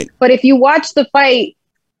that. Right. But if you watch the fight,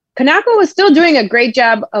 Kanako was still doing a great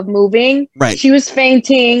job of moving. Right. She was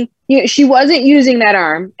feinting. She wasn't using that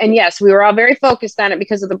arm. And yes, we were all very focused on it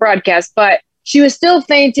because of the broadcast, but she was still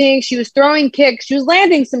feinting. She was throwing kicks. She was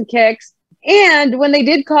landing some kicks. And when they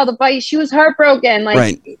did call the fight, she was heartbroken.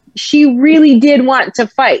 Like, she really did want to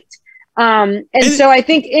fight. And so I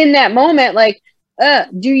think in that moment, like, is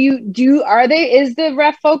the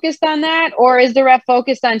ref focused on that, or is the ref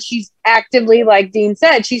focused on she's actively, like Dean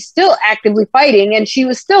said, she's still actively fighting and she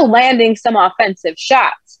was still landing some offensive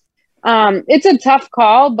shots. It's a tough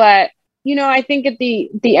call, but I think at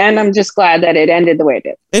the end, I'm just glad that it ended the way it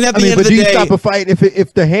did. And at the end of the do you day, stop a fight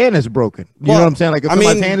if the hand is broken? You know what I'm saying? Like, if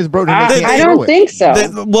somebody's hand is broken, I don't think so.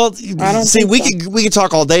 We could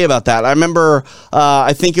talk all day about that. I remember,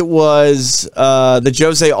 I think it was the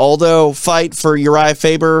Jose Aldo fight for Uriah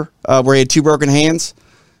Faber, where he had two broken hands.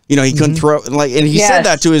 He couldn't throw, and he said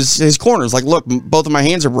that to his corners, like, look, both of my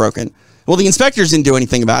hands are broken. Well, the inspectors didn't do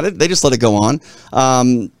anything about it. They just let it go on.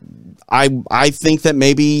 I think that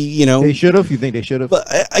maybe, they should have. You think they should have? But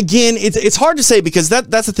again, it's hard to say, because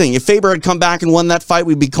that's the thing. If Faber had come back and won that fight,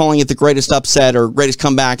 we'd be calling it the greatest upset or greatest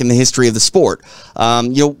comeback in the history of the sport.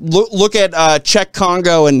 Look at Czech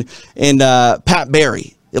Congo and Pat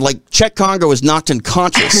Barry. Like, Czech Congo was knocked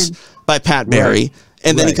unconscious by Pat Barry.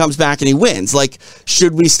 And then he comes back and he wins. Like,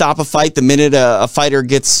 should we stop a fight the minute a fighter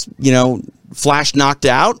gets, flash knocked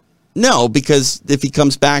out? No, because if he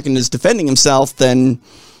comes back and is defending himself, then,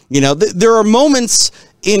 there are moments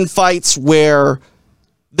in fights where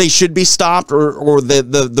they should be stopped, or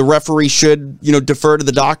the referee should, defer to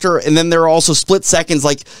the doctor. And then there are also split seconds,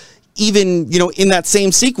 like, even, in that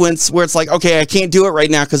same sequence where it's like, okay, I can't do it right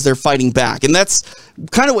now because they're fighting back. And that's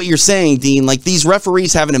kind of what you're saying, Dean. Like, these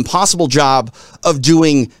referees have an impossible job of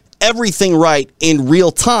doing everything right in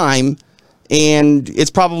real time. And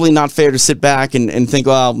it's probably not fair to sit back and think,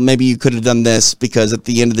 well, maybe you could have done this, because at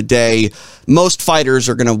the end of the day, most fighters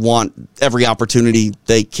are going to want every opportunity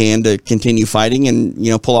they can to continue fighting and,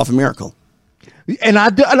 pull off a miracle. And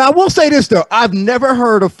I will say this, though. I've never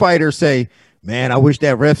heard a fighter say, man, I wish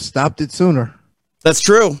that ref stopped it sooner. That's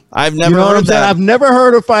true. I've never heard that. I've never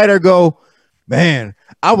heard a fighter go, man,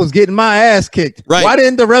 I was getting my ass kicked. Right. Why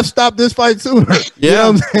didn't the ref stop this fight sooner? Yeah, you know what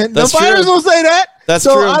I'm saying? The fighters will say that. That's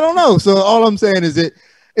true. I don't know. So all I'm saying is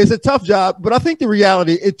it's a tough job, but I think the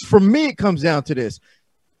reality, for me, it comes down to this.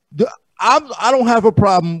 I don't have a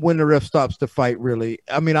problem when the ref stops the fight, really.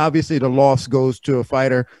 I mean, obviously the loss goes to a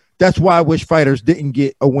fighter. That's why I wish fighters didn't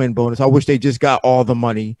get a win bonus. I wish they just got all the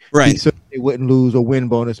money, right? So they wouldn't lose a win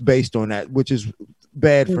bonus based on that, which is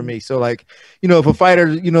bad for me. So, like, if a fighter,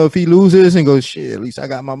 if he loses and goes, shit, at least I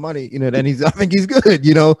got my money, then I think he's good,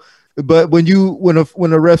 But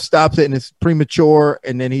when a ref stops it and it's premature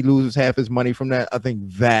and then he loses half his money from that, I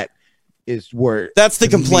think that is where that's the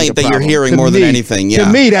complaint that you're hearing more than anything. Yeah,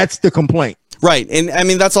 to me, that's the complaint. Right, and I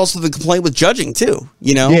mean that's also the complaint with judging too.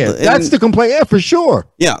 Yeah, that's the complaint. Yeah, for sure.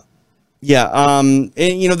 Yeah. Yeah, and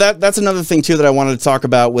that's another thing too that I wanted to talk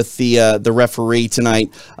about with the referee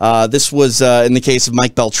tonight. This was in the case of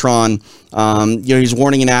Mike Beltran. He's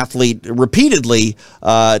warning an athlete repeatedly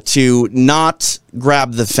to not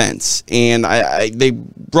grab the fence, and they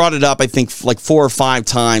brought it up I think like 4 or 5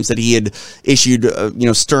 times that he had issued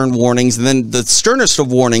stern warnings, and then the sternest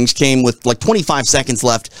of warnings came with like 25 seconds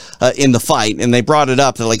left in the fight, and they brought it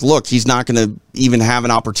up. They're like, look, he's not going to even have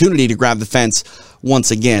an opportunity to grab the fence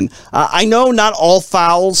once again. I know not all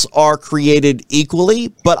fouls are created equally,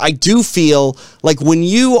 but I do feel like when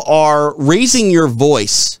you are raising your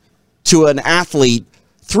voice to an athlete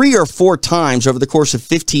 3 or 4 times over the course of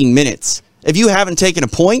 15 minutes, if you haven't taken a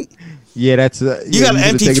point, you got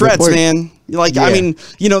empty threats, man. Like, yeah. I mean,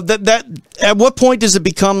 that at what point does it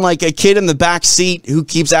become like a kid in the back seat who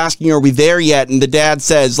keeps asking, are we there yet? And the dad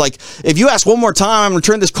says, like, if you ask one more time, I'm going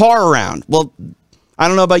to turn this car around. Well, I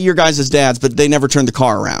don't know about your guys' dads, but they never turn the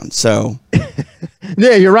car around. So,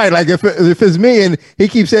 yeah, you're right. Like if it's me and he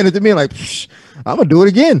keeps saying it to me, like, I'm gonna do it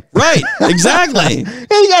again. Right? Exactly. And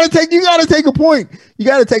you gotta take a point. You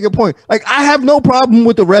gotta take a point. Like I have no problem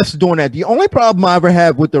with the refs doing that. The only problem I ever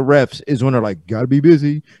have with the refs is when they're like, "Gotta be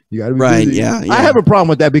busy. You gotta be busy." Yeah. I have a problem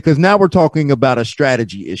with that because now we're talking about a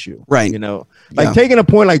strategy issue. Right. Taking a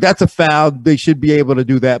point like that's a foul. They should be able to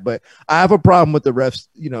do that. But I have a problem with the refs.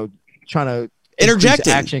 Trying to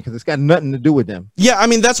interjecting action because it's got nothing to do with them. Yeah, I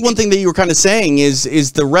mean that's one thing that you were kind of saying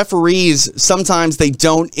is the referees sometimes they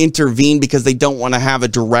don't intervene because they don't want to have a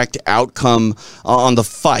direct outcome on the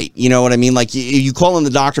fight. You know what I mean? Like you call in the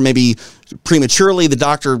doctor maybe prematurely, the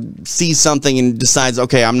doctor sees something and decides,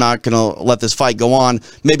 okay, I'm not going to let this fight go on.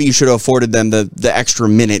 Maybe you should have afforded them the extra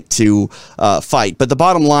minute to fight. But the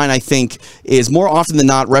bottom line, I think, is more often than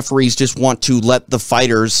not, referees just want to let the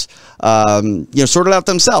fighters, sort it out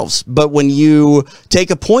themselves. But when you take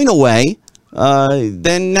a point away,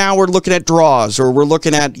 then now we're looking at draws, or we're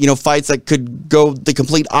looking at fights that could go the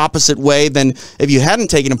complete opposite way than if you hadn't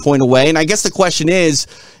taken a point away. And I guess the question is,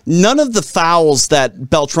 none of the fouls that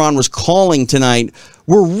Beltran was calling tonight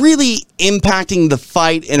were really impacting the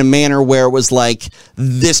fight in a manner where it was like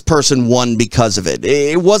this person won because of it.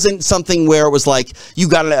 It wasn't something where it was like you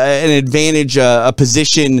got an advantage, a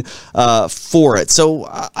position for it. So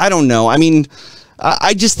I don't know. I mean,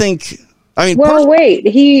 I just think. Wait,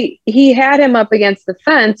 he had him up against the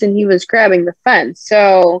fence and he was grabbing the fence.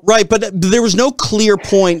 So right, but there was no clear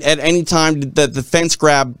point at any time that the fence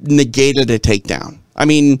grab negated a takedown. I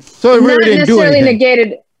mean, so it really didn't do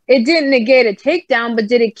anything. It didn't negate a takedown, but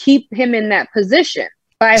did it keep him in that position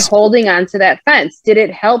by holding onto that fence? Did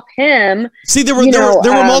it help him? See, there were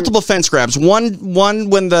multiple fence grabs. One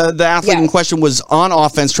when the athlete in question was on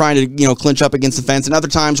offense trying to clinch up against the fence, and other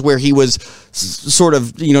times where he was sort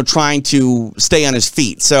of trying to stay on his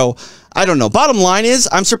feet. So I don't know. Bottom line is,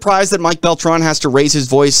 I'm surprised that Mike Beltran has to raise his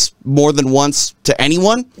voice more than once to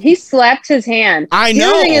anyone. He slapped his hand. I know.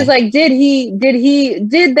 The other thing is, like,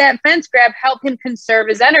 did that fence grab help him conserve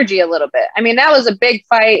his energy a little bit? I mean, that was a big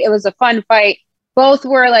fight. It was a fun fight. Both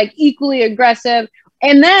were like equally aggressive.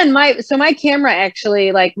 And then my camera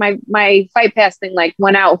actually, like my Fight Pass thing, like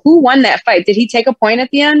went out. Who won that fight? Did he take a point at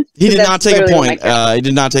the end? He did not take a point. He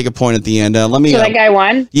did not take a point at the end. Let me. So that guy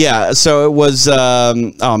won? Yeah. So it was.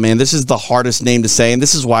 Oh man, this is the hardest name to say, and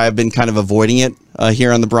this is why I've been kind of avoiding it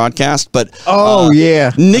here on the broadcast. But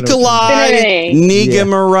Nikolai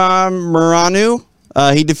Negumereanu.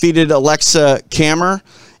 He defeated Alexa Kammer,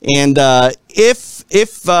 and if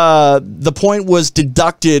the point was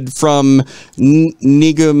deducted from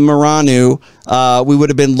Negumereanu, we would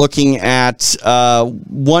have been looking at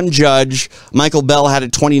one judge. Michael Bell had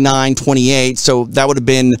it 29-28, so that would have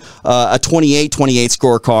been a 28-28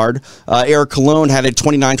 scorecard. Eric Colon had it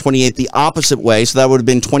 29-28 the opposite way, so that would have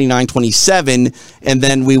been 29-27, and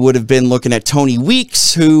then we would have been looking at Tony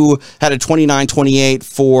Weeks, who had a 29-28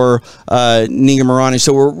 for Negumereanu.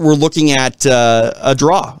 So we're looking at a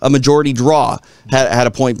draw, a majority draw, had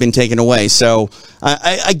a point been taken away. So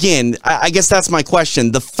I guess that's my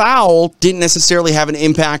question. The foul didn't necessarily have an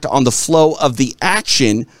impact on the flow of the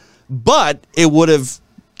action, but it would have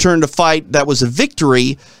turned a fight that was a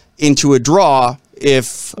victory into a draw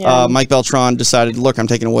if Mike Beltran decided, look, I'm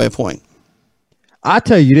taking away a point. I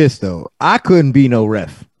tell you this, though. I couldn't be no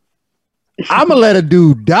ref. I'm going to let a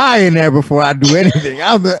dude die in there before I do anything.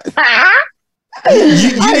 I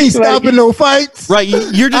ain't stopping no fights. Right.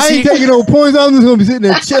 I ain't taking no points. I'm just going to be sitting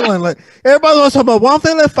there chilling. Like everybody wants to talk about, why don't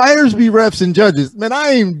they let fighters be refs and judges? Man,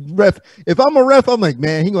 I ain't ref. If I'm a ref, I'm like,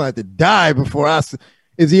 man, he going to have to die before I.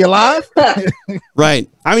 Is he alive? Right.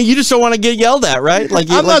 I mean, you just don't want to get yelled at, right? Like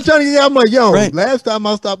I'm not trying to get. I'm like, yo, right. Last time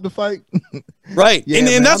I stopped the fight. Right. Yeah, and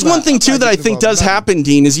man, that's one thing, too, that I think does happen,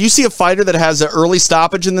 Dean, is you see a fighter that has an early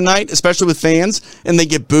stoppage in the night, especially with fans, and they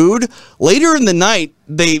get booed. Later in the night,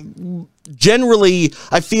 they generally,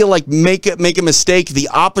 I feel like, make a mistake the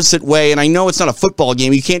opposite way. And I know it's not a football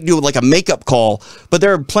game. You can't do it like a makeup call. But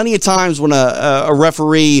there are plenty of times when a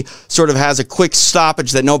referee sort of has a quick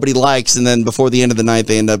stoppage that nobody likes, and then before the end of the night,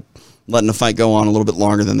 they end up letting the fight go on a little bit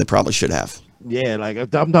longer than they probably should have. Yeah, like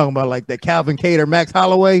if I'm talking about like that Calvin Cater, Max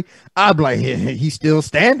Holloway, I'd be like, yeah, he's still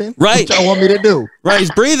standing. Right. What y'all want me to do? Right,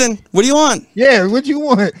 he's breathing. What do you want? Yeah, what you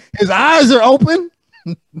want? His eyes are open.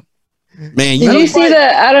 Man, did you see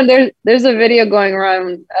there's a video going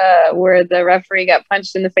around where the referee got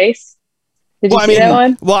punched in the face? Did you see that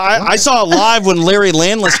one? Well, I saw it live when Larry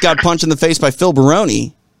Landless got punched in the face by Phil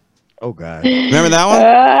Baroni. Oh, God. Remember that one?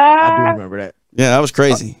 I do remember that. Yeah, that was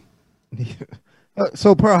crazy.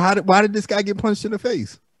 So, Pearl, why did this guy get punched in the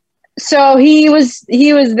face? So he was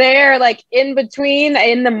there like in between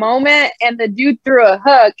in the moment, and the dude threw a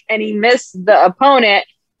hook and he missed the opponent,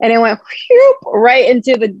 and it went whoop, right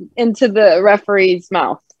into the referee's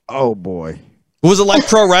mouth. Oh boy. Was it like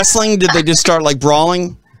pro wrestling? Did they just start like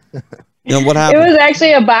brawling? You know what happened? It was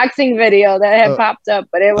actually a boxing video that had popped up,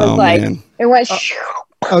 but it was it went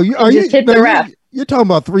hit the ref. You're talking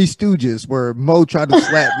about Three Stooges where Mo tried to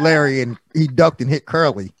slap Larry and he ducked and hit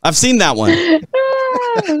Curly. I've seen that one.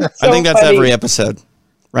 So I think that's funny. every episode,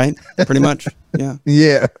 right? Pretty much. Yeah.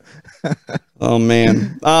 Yeah. Oh,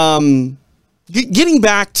 man. Getting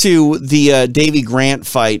back to the Davey Grant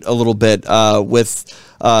fight a little bit with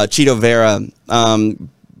Chito Vera.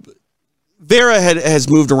 Vera has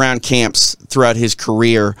moved around camps throughout his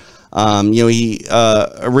career. He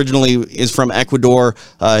originally is from Ecuador.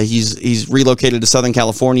 He's relocated to Southern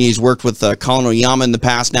California. He's worked with Colin Oyama in the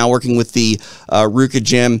past, now working with the Ruka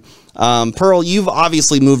Gym. Pearl, you've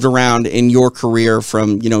obviously moved around in your career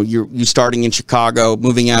from, you starting in Chicago,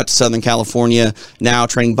 moving out to Southern California, now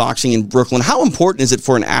training boxing in Brooklyn. How important is it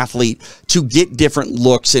for an athlete to get different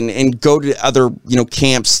looks and go to other,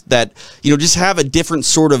 camps that, just have a different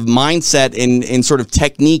sort of mindset and sort of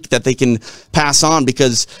technique that they can pass on?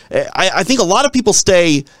 Because I think a lot of people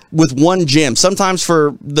stay with one gym, sometimes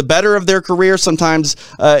for the better of their career, sometimes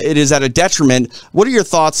it is at a detriment. What are your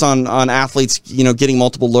thoughts on athletes, getting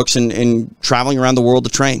multiple looks and traveling around the world to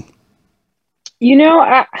train?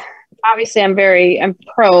 Obviously I'm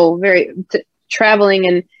pro traveling,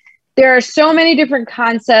 and there are so many different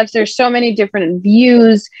concepts. There's so many different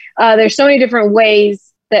views. There's so many different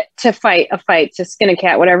ways to fight a fight, to skin a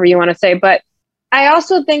cat, whatever you want to say. But I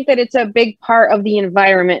also think that it's a big part of the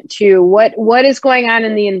environment too. What is going on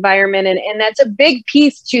in the environment, and that's a big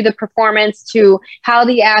piece to the performance, to how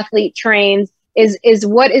the athlete trains. Is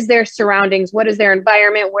what is their surroundings, what is their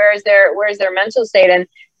environment, where is their mental state. And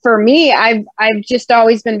for me, I've just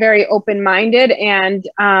always been very open-minded, and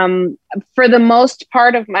for the most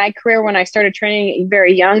part of my career, when I started training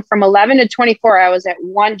very young, from 11 to 24, I was at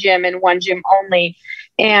one gym and one gym only.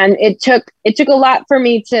 And it took a lot for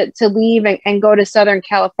me to leave and go to Southern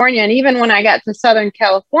California. And even when I got to Southern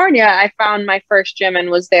California, I found my first gym and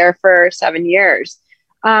was there for 7 years.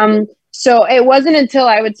 So it wasn't until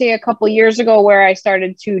I would say a couple years ago where I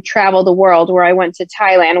started to travel the world, where I went to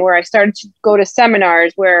Thailand, where I started to go to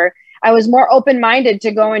seminars, where I was more open-minded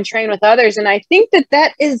to go and train with others. And I think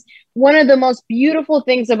that is one of the most beautiful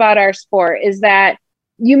things about our sport, is that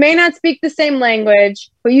you may not speak the same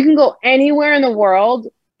language, but you can go anywhere in the world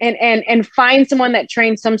and find someone that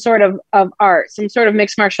trains some sort of art, some sort of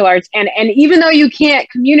mixed martial arts. And even though you can't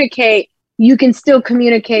communicate, you can still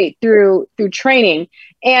communicate through training.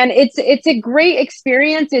 And it's a great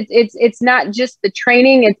experience. It's not just the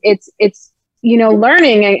training, it's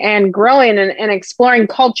learning and growing and exploring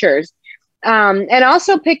cultures. And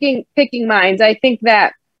also picking minds. I think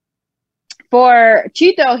that for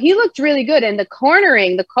Chito, he looked really good, and the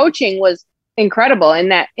cornering, the coaching was incredible in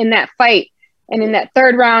that fight and in that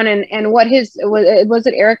third round. And what was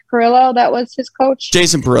it Eric Perillo that was his coach?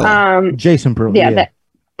 Jason Perillo. Jason Perillo. Yeah.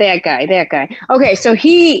 That guy. Okay. So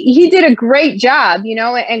he did a great job,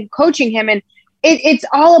 and coaching him. And it's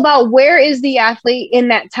all about where is the athlete in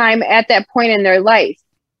that time at that point in their life.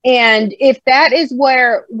 And if that is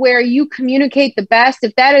where you communicate the best,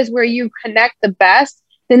 if that is where you connect the best,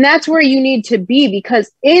 then that's where you need to be, because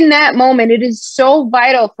in that moment, it is so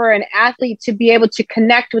vital for an athlete to be able to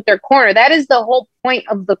connect with their corner. That is the whole point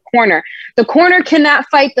of the corner. The corner cannot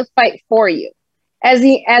fight the fight for you. As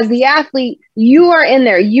the athlete, you are in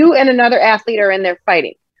there. You and another athlete are in there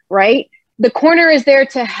fighting, right? the corner is there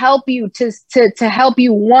to help you, to help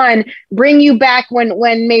you, one, bring you back when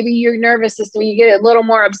maybe your nervous system, you get a little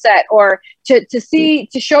more upset, or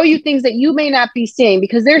to show you things that you may not be seeing,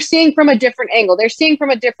 because they're seeing from a different angle. They're seeing from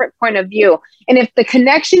a different point of view. And if the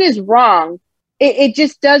connection is wrong, it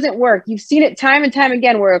just doesn't work. You've seen it time and time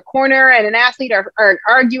again where a corner and an athlete are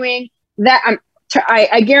arguing. That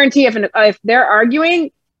I guarantee if they're arguing,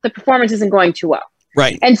 the performance isn't going too well.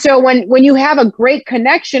 Right. And so when you have a great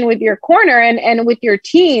connection with your corner and with your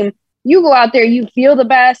team, you go out there, you feel the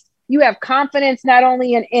best. You have confidence not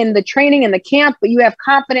only in the training and the camp, but you have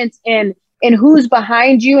confidence in who's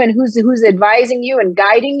behind you and who's advising you and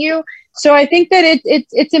guiding you. So I think that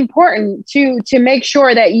it's important to make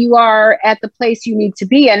sure that you are at the place you need to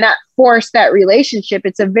be and not force that relationship.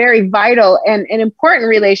 It's a very vital and important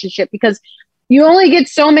relationship, because you only get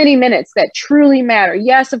so many minutes that truly matter.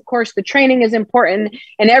 Yes, of course, the training is important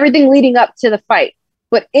and everything leading up to the fight.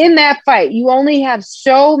 But in that fight, you only have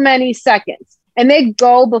so many seconds, and they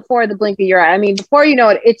go before the blink of your eye. I mean, before you know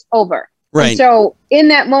it, it's over. Right. And so in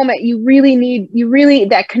that moment,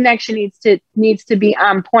 that connection needs to be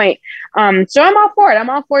on point. So I'm all for it. I'm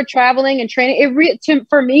all for traveling and training.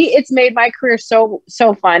 For me, it's made my career so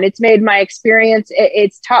fun. It's made my experience.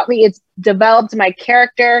 It's taught me. It's developed my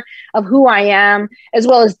character of who I am, as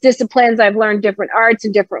well as disciplines. I've learned different arts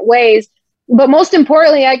in different ways. But most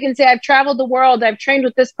importantly, I can say I've traveled the world. I've trained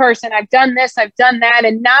with this person. I've done this. I've done that.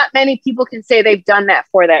 And not many people can say they've done that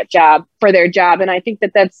for their job. And I think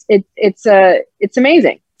it's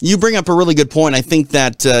amazing. You bring up a really good point. I think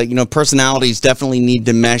that, personalities definitely need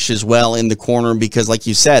to mesh as well in the corner, because like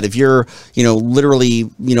you said, if you're, literally,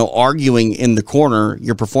 arguing in the corner,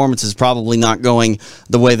 your performance is probably not going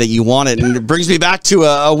the way that you want it. And it brings me back to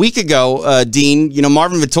a week ago, Dean,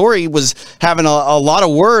 Marvin Vettori was having a lot of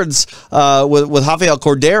words with Rafael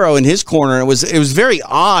Cordero in his corner. It was very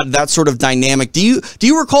odd, that sort of dynamic. Do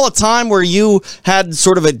you recall a time where you had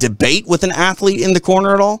sort of a debate with an athlete in the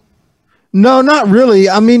corner at all? No, not really.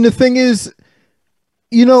 I mean, the thing is,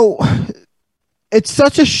 it's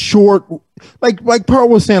such a short, like Pearl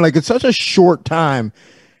was saying, it's such a short time.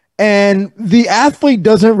 And the athlete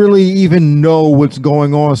doesn't really even know what's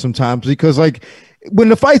going on sometimes, because when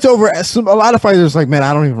the fight's over, a lot of fighters man,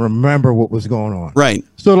 I don't even remember what was going on. Right.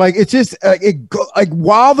 So it's just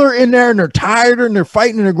while they're in there and they're tired and they're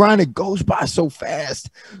fighting in the grind, it goes by so fast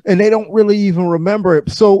and they don't really even remember it.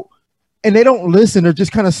 So, and they don't listen. They're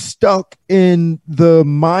just kind of stuck in the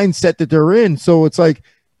mindset that they're in. So it's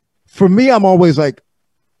for me, I'm always I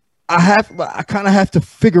kind of have to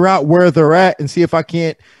figure out where they're at and see if I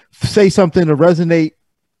can't say something to resonate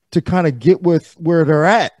to kind of get with where they're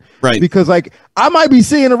at. Right. Because I might be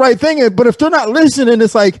seeing the right thing, but if they're not listening,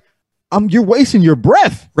 it's you're wasting your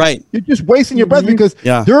breath. Right. You're just wasting your breath because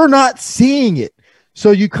they're not seeing it.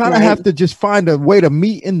 So you kind of have to just find a way to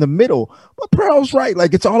meet in the middle. But Pearl's right.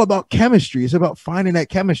 It's all about chemistry. It's about finding that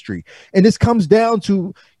chemistry. And this comes down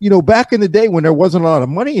to, back in the day when there wasn't a lot of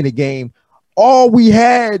money in the game, all we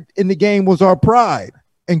had in the game was our pride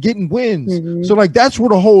and getting wins. Mm-hmm. So that's where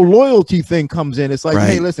the whole loyalty thing comes in. It's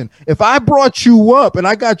hey, listen, if I brought you up and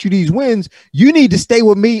I got you these wins, you need to stay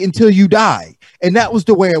with me until you die. And that was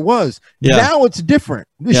the way it was. Yeah. Now it's different.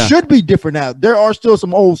 It should be different now. There are still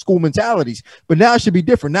some old school mentalities, but now it should be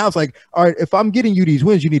different. Now it's all right, if I'm getting you these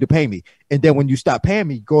wins, you need to pay me. And then when you stop paying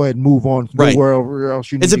me, go ahead and move on to wherever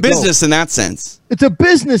else you need to go. It's a business in that sense. It's a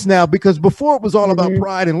business now, because before it was all about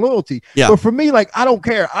pride and loyalty. Yeah. But for me, I don't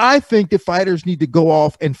care. I think that fighters need to go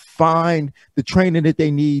off and find the training that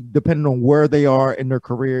they need, depending on where they are in their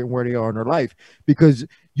career and where they are in their life, because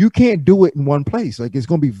you can't do it in one place. It's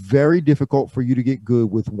going to be very difficult for you to get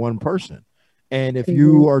good with one person. And if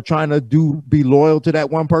you are trying to be loyal to that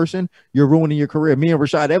one person, you're ruining your career. Me and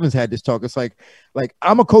Rashad Evans had this talk. It's like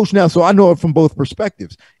I'm a coach now, so I know it from both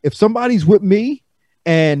perspectives. If somebody's with me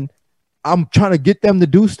and I'm trying to get them to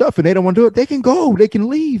do stuff and they don't want to do it, they can go. They can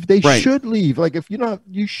leave. They should leave. If you're not,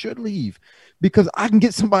 you should leave, because I can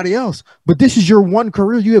get somebody else. But this is your one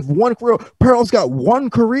career. You have one career. Pearl's got one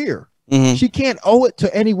career. Mm-hmm. She can't owe it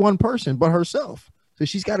to any one person but herself. So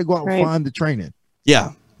she's got to go out and find the training.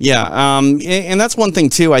 Yeah. Yeah. And that's one thing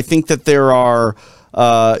too. I think that there are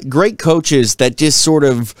great coaches that just sort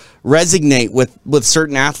of resonate with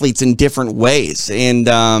certain athletes in different ways. And,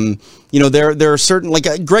 there are certain,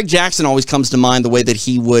 Greg Jackson always comes to mind, the way that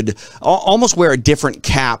he would almost wear a different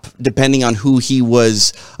cap depending on who he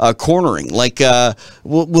was cornering.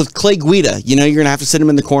 With Clay Guida, you're going to have to sit him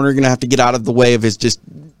in the corner. You're going to have to get out of the way of his just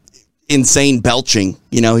insane belching.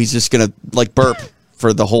 He's just going to burp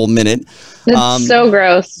for the whole minute. It's so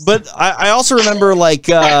gross. But I also remember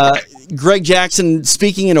Greg Jackson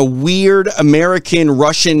speaking in a weird American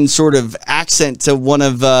Russian sort of accent to one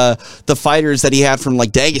of the fighters that he had from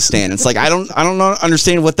like Dagestan. It's like I don't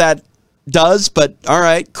understand what that does, but all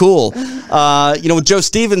right, cool. With Joe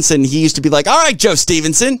Stevenson, he used to be like, all right, Joe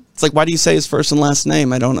Stevenson. It's like, why do you say his first and last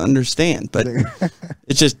name? I don't understand, but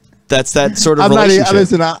it's just that's that sort of relationship.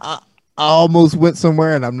 Listen, I almost went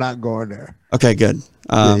somewhere, and I'm not going there. Okay, good.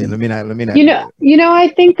 Let me not. I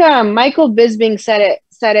think Michael Bisping said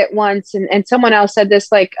it once, and someone else said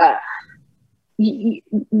this, like,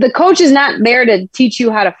 the coach is not there to teach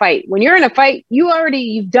you how to fight. When you're in a fight,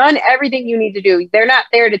 you've done everything you need to do. They're not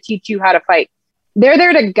there to teach you how to fight. They're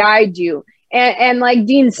there to guide you. And like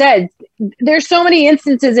Dean said, there's so many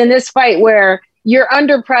instances in this fight where you're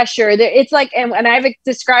under pressure. It's like, and I've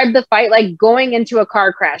described the fight like going into a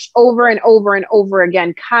car crash over and over and over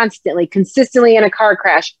again, consistently in a car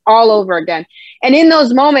crash all over again. And in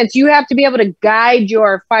those moments, you have to be able to guide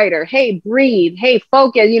your fighter. Hey, breathe. Hey,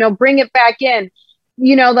 focus. Bring it back in.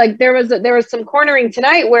 Like there was some cornering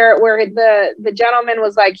tonight where the gentleman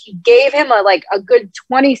was like, he gave him a good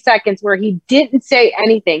 20 seconds where he didn't say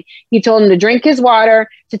anything. He told him to drink his water,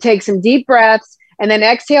 to take some deep breaths, and then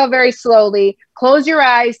exhale very slowly, close your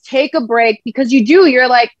eyes, take a break, because you're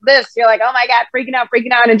like this, you're like, oh my God, freaking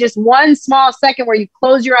out. And just one small second where you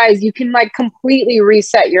close your eyes, you can like completely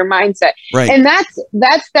reset your mindset. Right. And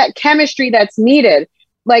that's that chemistry that's needed.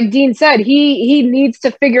 Like Dean said, he needs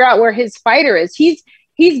to figure out where his fighter is. He's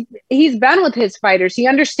been with his fighters. He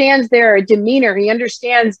understands their demeanor. He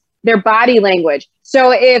understands their body language.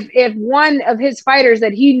 So if one of his fighters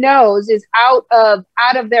that he knows is out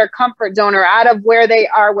of their comfort zone or out of where they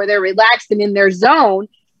are, where they're relaxed and in their zone,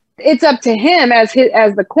 it's up to him as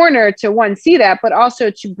the corner to, one, see that, but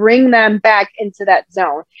also to bring them back into that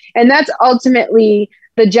zone. And that's ultimately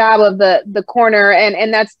the job of the corner.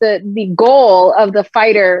 And that's the goal of the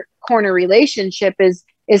fighter corner relationship is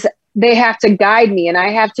they have to guide me. And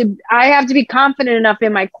I have to be confident enough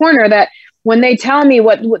in my corner that when they tell me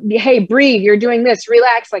hey, breathe, you're doing this,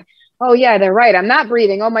 relax, like, oh yeah, they're right, I'm not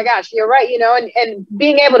breathing, oh my gosh, you're right, and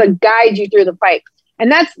being able to guide you through the fight.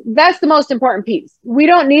 And that's the most important piece. We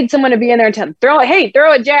don't need someone to be in there and tell them, throw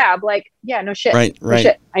a jab, like, yeah, no shit. Right. No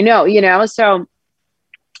shit. I know, so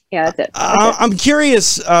yeah, that's it. I'm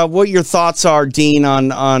curious what your thoughts are, Dean,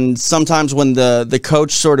 on sometimes when the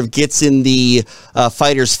coach sort of gets in the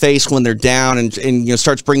fighter's face when they're down and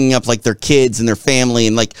starts bringing up like their kids and their family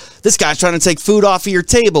and like, this guy's trying to take food off of your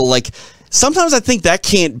table. Like, sometimes I think that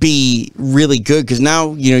can't be really good because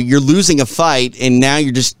now, you're losing a fight and now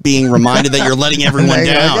you're just being reminded that you're letting everyone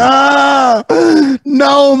down.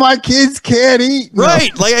 No, my kids can't eat.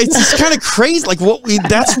 Right. Like, it's just kind of crazy. Like,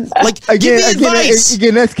 that's like, give me advice.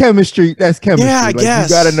 Again, that's chemistry. Yeah, I guess.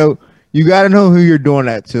 You gotta know who you're doing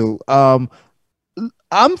that to.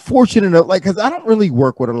 I'm fortunate enough, because I don't really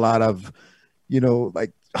work with a lot of,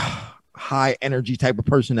 high energy type of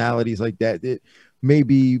personalities like that. It may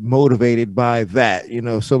be motivated by that,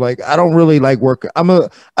 so like I don't really like work.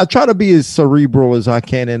 I try to be as cerebral as I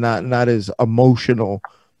can and not as emotional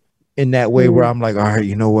in that way where I'm like, all right,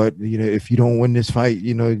 you know what, if you don't win this fight,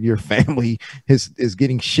 your family is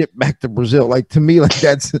getting shipped back to Brazil. Like, to me, like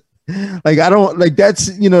that's like, I don't like,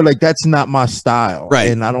 that's, that's not my style.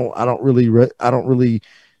 Right. And I don't really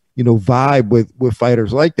vibe with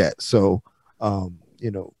fighters like that. So,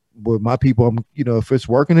 with my people, if it's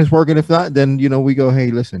working, it's working. If not, then, we go,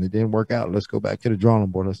 hey, listen, it didn't work out. Let's go back to the drawing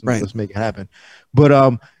board. Let's make it happen.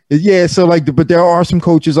 But, yeah, so but there are some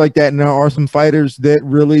coaches like that, and there are some fighters that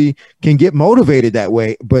really can get motivated that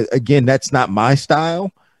way. But again, that's not my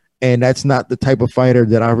style, and that's not the type of fighter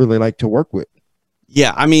that I really like to work with.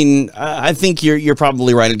 Yeah, I mean, I think you're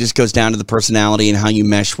probably right. It just goes down to the personality and how you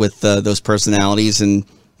mesh with those personalities, and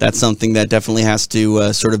that's something that definitely has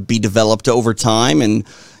to sort of be developed over time. And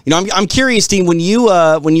I'm curious, Dean, when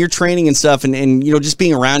you're training and stuff, and just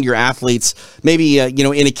being around your athletes, maybe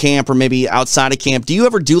in a camp or maybe outside of camp, do you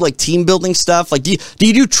ever do like team building stuff? Like, do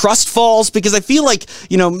you do trust falls? Because I feel like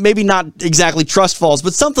maybe not exactly trust falls,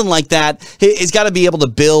 but something like that has got to be able to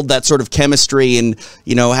build that sort of chemistry and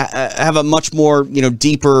have a much more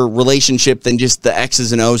deeper relationship than just the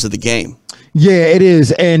X's and O's of the game. Yeah, it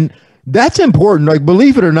is, and that's important. Like,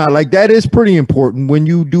 believe it or not, like that is pretty important. When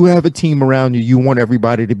you do have a team around you, you want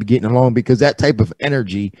everybody to be getting along because that type of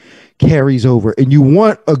energy carries over, and you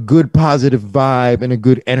want a good positive vibe and a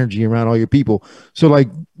good energy around all your people. So like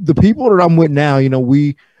the people that I'm with now,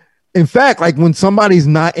 in fact, like when somebody's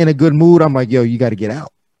not in a good mood, I'm like, yo, you got to get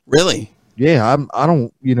out. Really? Yeah, I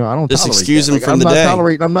don't just excuse them like, from the day.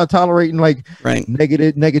 I'm not tolerating like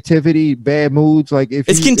negativity, bad moods. Like, if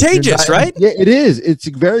it's contagious, right? Yeah, it is. It's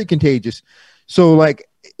very contagious. So like,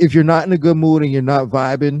 if you're not in a good mood and you're not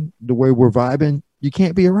vibing the way we're vibing, you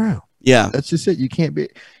can't be around. Yeah. That's just it. You can't be,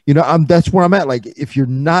 that's where I'm at. Like, if you're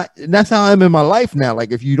not, and that's how I'm in my life now.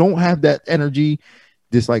 Like, if you don't have that energy,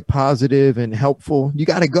 this like positive and helpful, you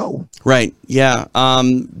got to go. Right. Yeah.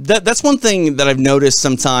 That's one thing that I've noticed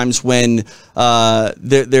sometimes when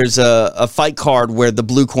there's a fight card where the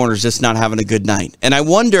blue corner is just not having a good night. And I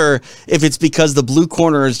wonder if it's because the blue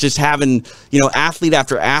corner is just having, athlete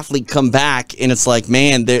after athlete come back. And it's like,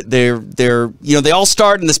 man, they're they all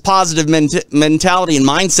start in this positive mentality and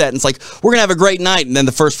mindset. And it's like, we're going to have a great night. And then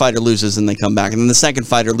the first fighter loses and they come back. And then the second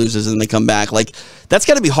fighter loses and they come back. Like, that's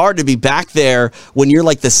got to be hard to be back there when you're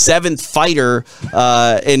like the seventh fighter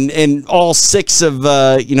and all six of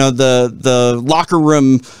the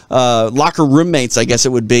locker roommates, I guess it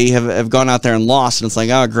would be, have gone out there and lost, and it's like,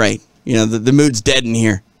 oh great, the mood's dead in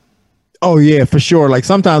here. Oh yeah, for sure. Like,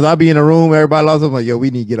 sometimes I'll be in a room, everybody loves, I'm like, yo,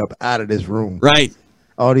 we need to get up out of this room. Right.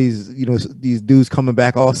 All these these dudes coming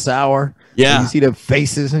back all sour. Yeah. And you see their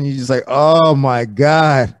faces and you're just like, oh my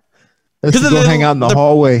God. Let's just go hang out in the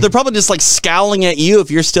hallway. They're probably just like scowling at you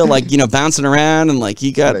if you're still like, bouncing around and like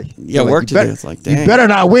you got work to do. It's like, dang. You better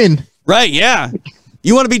not win. Right, yeah.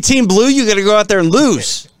 You want to be Team Blue, you got to go out there and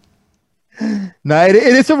lose. No,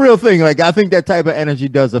 it's a real thing. Like, I think that type of energy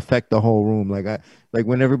does affect the whole room. Like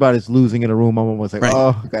when everybody's losing in a room, I'm almost like,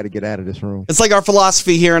 oh, I got to get out of this room. It's like our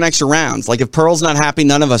philosophy here in Extra Rounds. Like, if Pearl's not happy,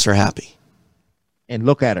 none of us are happy. And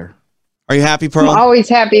look at her. Are you happy, Pearl? I'm always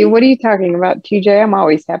happy. What are you talking about, TJ? I'm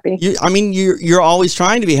always happy. You're always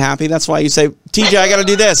trying to be happy. That's why you say, TJ, I got to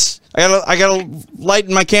do this. I gotta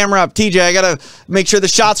lighten my camera up. TJ, I got to make sure the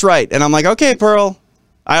shot's right. And I'm like, okay, Pearl.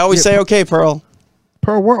 I always say, okay, Pearl.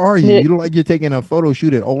 Pearl, where are you? You look like you're taking a photo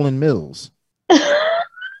shoot at Olin Mills.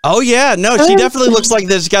 Oh, yeah. No, she definitely looks like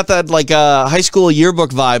there's got that like high school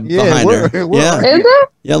yearbook vibe behind her. Yeah. Is it?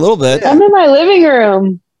 Yeah, a little bit. I'm in my living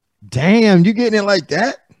room. Damn, you getting it like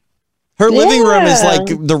that? Her living room is like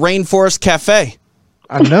the Rainforest Cafe.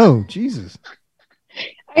 I know. Jesus.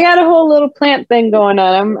 I got a whole little plant thing going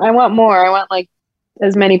on. I want more. I want like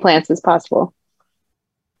as many plants as possible.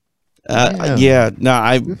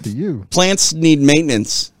 Good for you. Plants need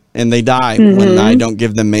maintenance and they die when I don't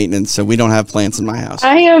give them maintenance. So we don't have plants in my house.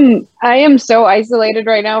 I am so isolated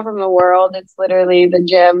right now from the world. It's literally the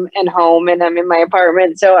gym and home, and I'm in my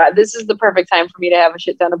apartment. So this is the perfect time for me to have a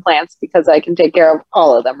shit ton of plants because I can take care of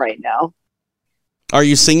all of them right now. Are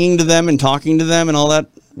you singing to them and talking to them and all that?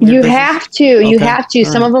 You have to. You have to.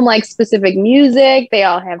 Some of them like specific music. They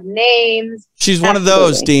all have names. She's one of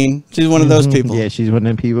those, Dean. She's one of those people. Yeah, she's one of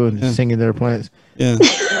them people singing their plants. Yeah.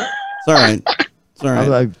 It's all right. It's all right. I'm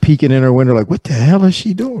like peeking in her window like, what the hell is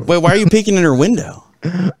she doing? Wait, why are you peeking in her window?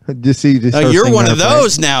 Just you're one of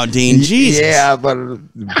those now, Dean. Jesus. Yeah, but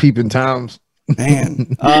peeping Toms.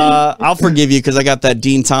 Man. I'll forgive you because I got that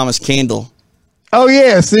Dean Thomas candle. Oh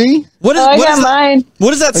yeah, see? I got mine. What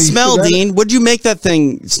does that smell, Dean? What did you make that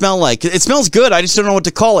thing smell like? It smells good. I just don't know what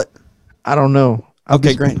to call it. I don't know.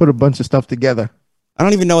 Okay, great. Put a bunch of stuff together. I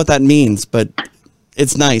don't even know what that means, but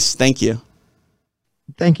it's nice. Thank you.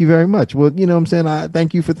 Thank you very much. Well, you know what I'm saying? I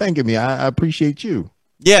thank you for thanking me. I appreciate you.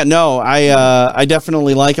 Yeah, no, I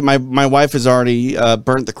definitely like it. My wife has already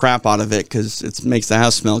burnt the crap out of it because it makes the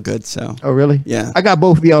house smell good. So. Oh really? Yeah. I got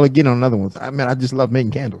both of y'all again on another one. I mean, I just love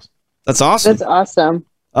making candles. That's awesome. That's awesome.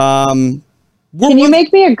 Can you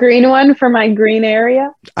make me a green one for my green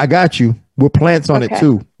area? I got you. With plants on it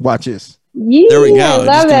too. Watch this. Yeah, there we go. I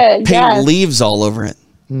love it. Paint leaves all over it.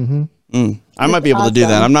 Mm-hmm. I might be able to do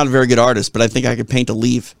that. I'm not a very good artist, but I think I could paint a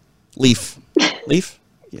leaf. Leaf?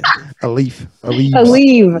 Yeah. A leaf. Yeah,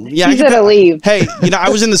 you said a leaf. Hey, I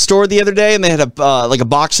was in the store the other day and they had a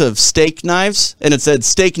box of steak knives and it said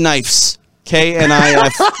steak knives.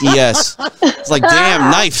 KNIFES. It's like, damn,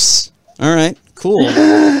 knives. All right, cool.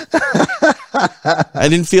 I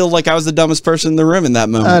didn't feel like I was the dumbest person in the room in that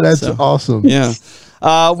moment. That's awesome. Yeah.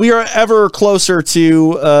 We are ever closer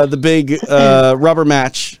to the big rubber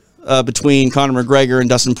match between Conor McGregor and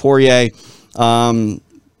Dustin Poirier.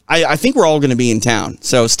 I think we're all going to be in town,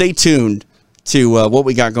 so stay tuned to what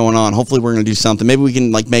we got going on. Hopefully we're going to do something. Maybe we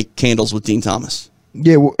can make candles with Dean Thomas.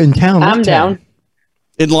 Yeah, well, in town. I'm down.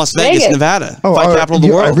 In Las Vegas, Nevada. Fight capital of the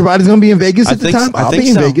world. Everybody's going to be in Vegas at the time? I'll be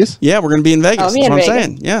in Vegas. Yeah, we're going to be in Vegas. I'll be That's in what Vegas. I'm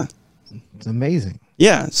saying. Yeah. It's amazing.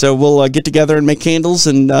 Yeah, so we'll get together and make candles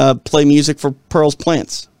and play music for Pearl's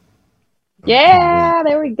plants. Yeah,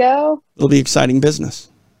 there we go. It'll be exciting business.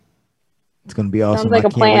 It's going to be awesome. Sounds like I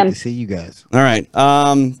a can't plan. wait to see you guys. All right.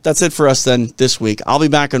 That's it for us then this week. I'll be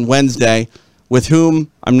back on Wednesday with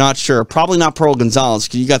whom I'm not sure. Probably not Pearl Gonzalez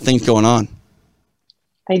because you got things going on.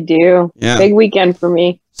 I do. Yeah. Big weekend for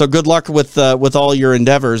me. So good luck with all your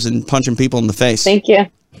endeavors and punching people in the face. Thank you.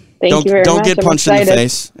 Thank you very much. Don't get I'm punched in the excited.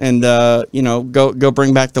 face, and go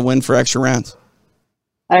bring back the win for extra rounds.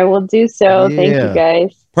 I will do so. Thank you,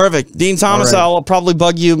 guys. Perfect. Dean Thomas, All right. I'll probably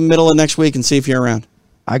bug you middle of next week and see if you're around.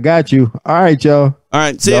 I got you. All right, y'all. All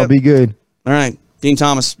right. See Y'all ya. be good. All right. Dean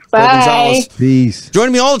Thomas. Bye. Cole Gonzalez. Peace.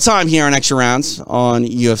 Joining me all the time here on Extra Rounds on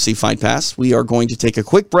UFC Fight Pass. We are going to take a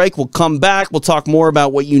quick break. We'll come back. We'll talk more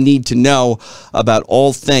about what you need to know about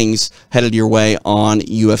all things headed your way on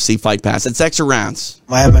UFC Fight Pass. It's Extra Rounds.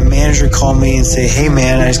 I had my manager call me and say, "Hey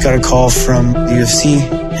man, I just got a call from the UFC,"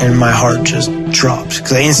 and my heart just dropped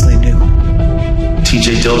because I instantly knew.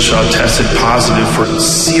 TJ Dillashaw tested positive for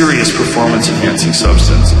serious performance-enhancing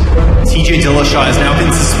substance. TJ Dillashaw has now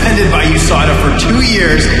been suspended by USADA for 2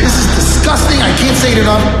 years. This is disgusting. I can't say it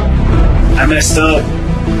enough. I messed up.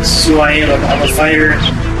 This is who I am. I'm a fighter,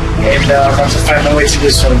 and I'm about to find my way to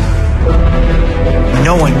this one.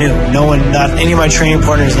 No one knew. No one, not any of my training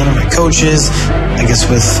partners, none of my coaches. I guess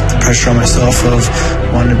with the pressure on myself of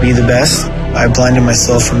wanting to be the best, I blinded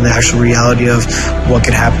myself from the actual reality of what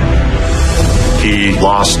could happen. He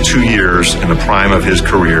lost 2 years in the prime of his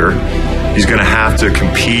career. He's going to have to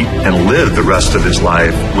compete and live the rest of his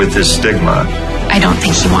life with this stigma. I don't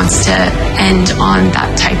think he wants to end on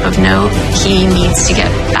that type of note. He needs to get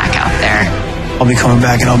back out there. I'll be coming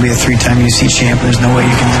back and I'll be a 3-time UFC champ. There's no way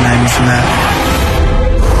you can deny me from that.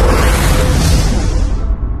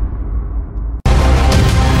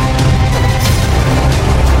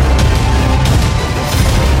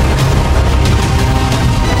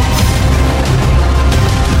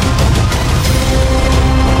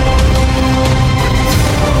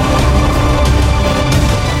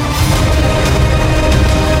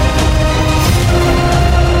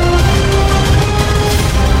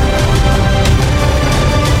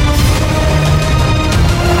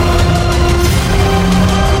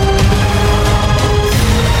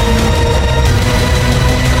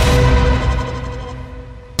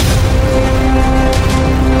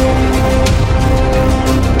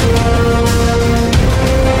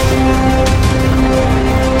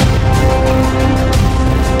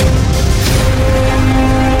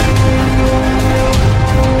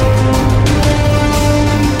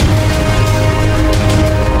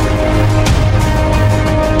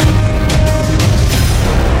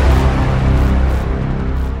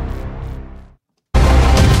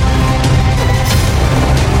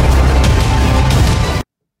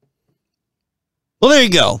 Well, there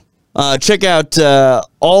you go. Check out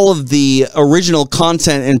all of the original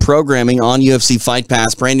content and programming on UFC Fight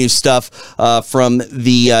Pass. Brand new stuff from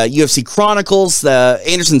the UFC Chronicles. The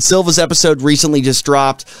Anderson Silva's episode recently just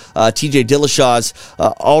dropped. TJ Dillashaw's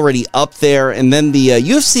already up there. And then the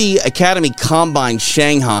UFC Academy Combine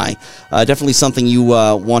Shanghai. Definitely something you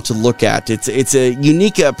want to look at. It's a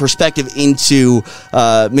unique perspective into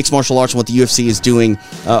mixed martial arts and what the UFC is doing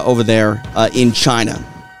over there in China.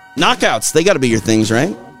 Knockouts, they got to be your things,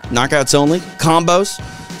 right? Knockouts only, combos,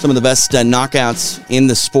 some of the best knockouts in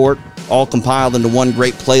the sport, all compiled into one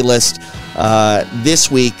great playlist.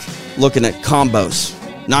 This week, looking at combos,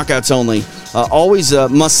 knockouts only. Always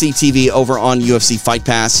must-see TV over on UFC Fight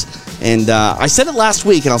Pass. And I said it last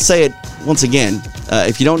week, and I'll say it once again.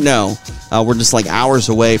 If you don't know, we're just like hours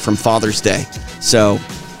away from Father's Day. So,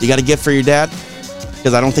 you got a gift for your dad?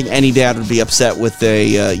 Because I don't think any dad would be upset with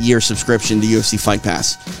a year subscription to UFC Fight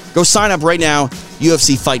Pass. Go sign up right now,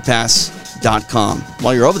 UFCFightPass.com.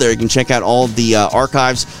 While you're over there, you can check out all the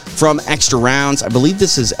archives from Extra Rounds. I believe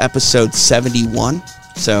this is episode 71.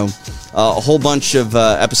 So a whole bunch of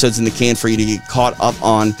episodes in the can for you to get caught up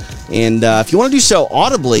on. And if you want to do so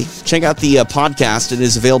audibly, check out the podcast. It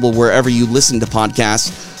is available wherever you listen to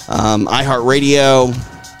podcasts. iHeartRadio,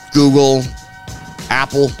 Google,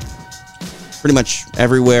 Apple, pretty much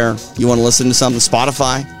everywhere you want to listen to something.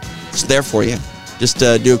 Spotify, it's there for you. Just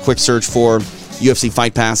do a quick search for UFC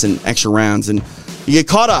Fight Pass and Extra Rounds, and you get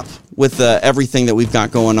caught up with everything that we've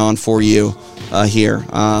got going on for you here.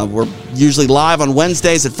 We're usually live on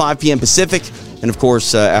Wednesdays at 5 p.m. Pacific, and of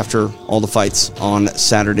course, after all the fights on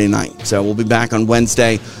Saturday night. So we'll be back on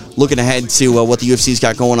Wednesday, looking ahead to what the UFC's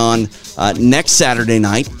got going on next Saturday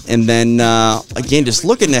night. And then, again, just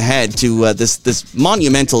looking ahead to this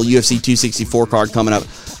monumental UFC 264 card coming up.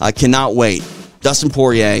 Cannot wait. Dustin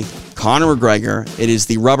Poirier, Conor McGregor. It is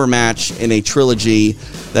the rubber match in a trilogy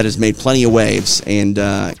that has made plenty of waves, and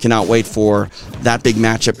cannot wait for that big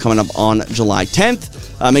matchup coming up on July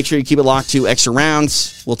 10th. Make sure you keep it locked to Extra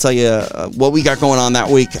Rounds. We'll tell you what we got going on that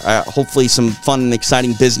week. Hopefully some fun and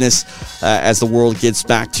exciting business as the world gets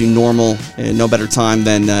back to normal. And no better time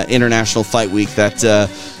than International Fight Week. That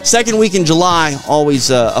second week in July, always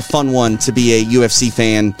a fun one to be a UFC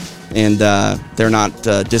fan. and they're not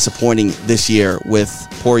disappointing this year with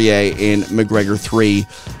Poirier and McGregor 3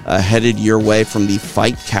 headed your way from the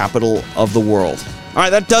fight capital of the world. All right,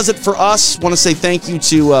 that does it for us. Want to say thank you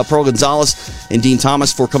to Pearl Gonzalez and Dean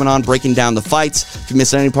Thomas for coming on, breaking down the fights. If you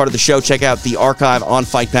missed any part of the show, check out the archive on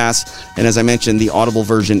Fight Pass, and as I mentioned, the Audible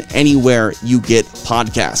version anywhere you get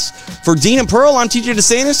podcasts. For Dean and Pearl, I'm TJ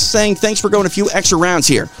DeSantis saying thanks for going a few extra rounds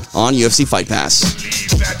here on UFC Fight Pass.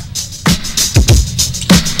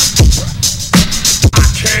 I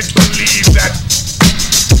can't believe that.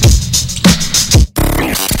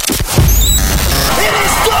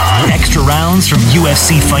 Extra Rounds from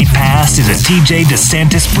UFC Fight Pass is a TJ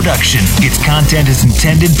DeSantis production. Its content is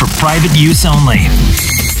intended for private use only.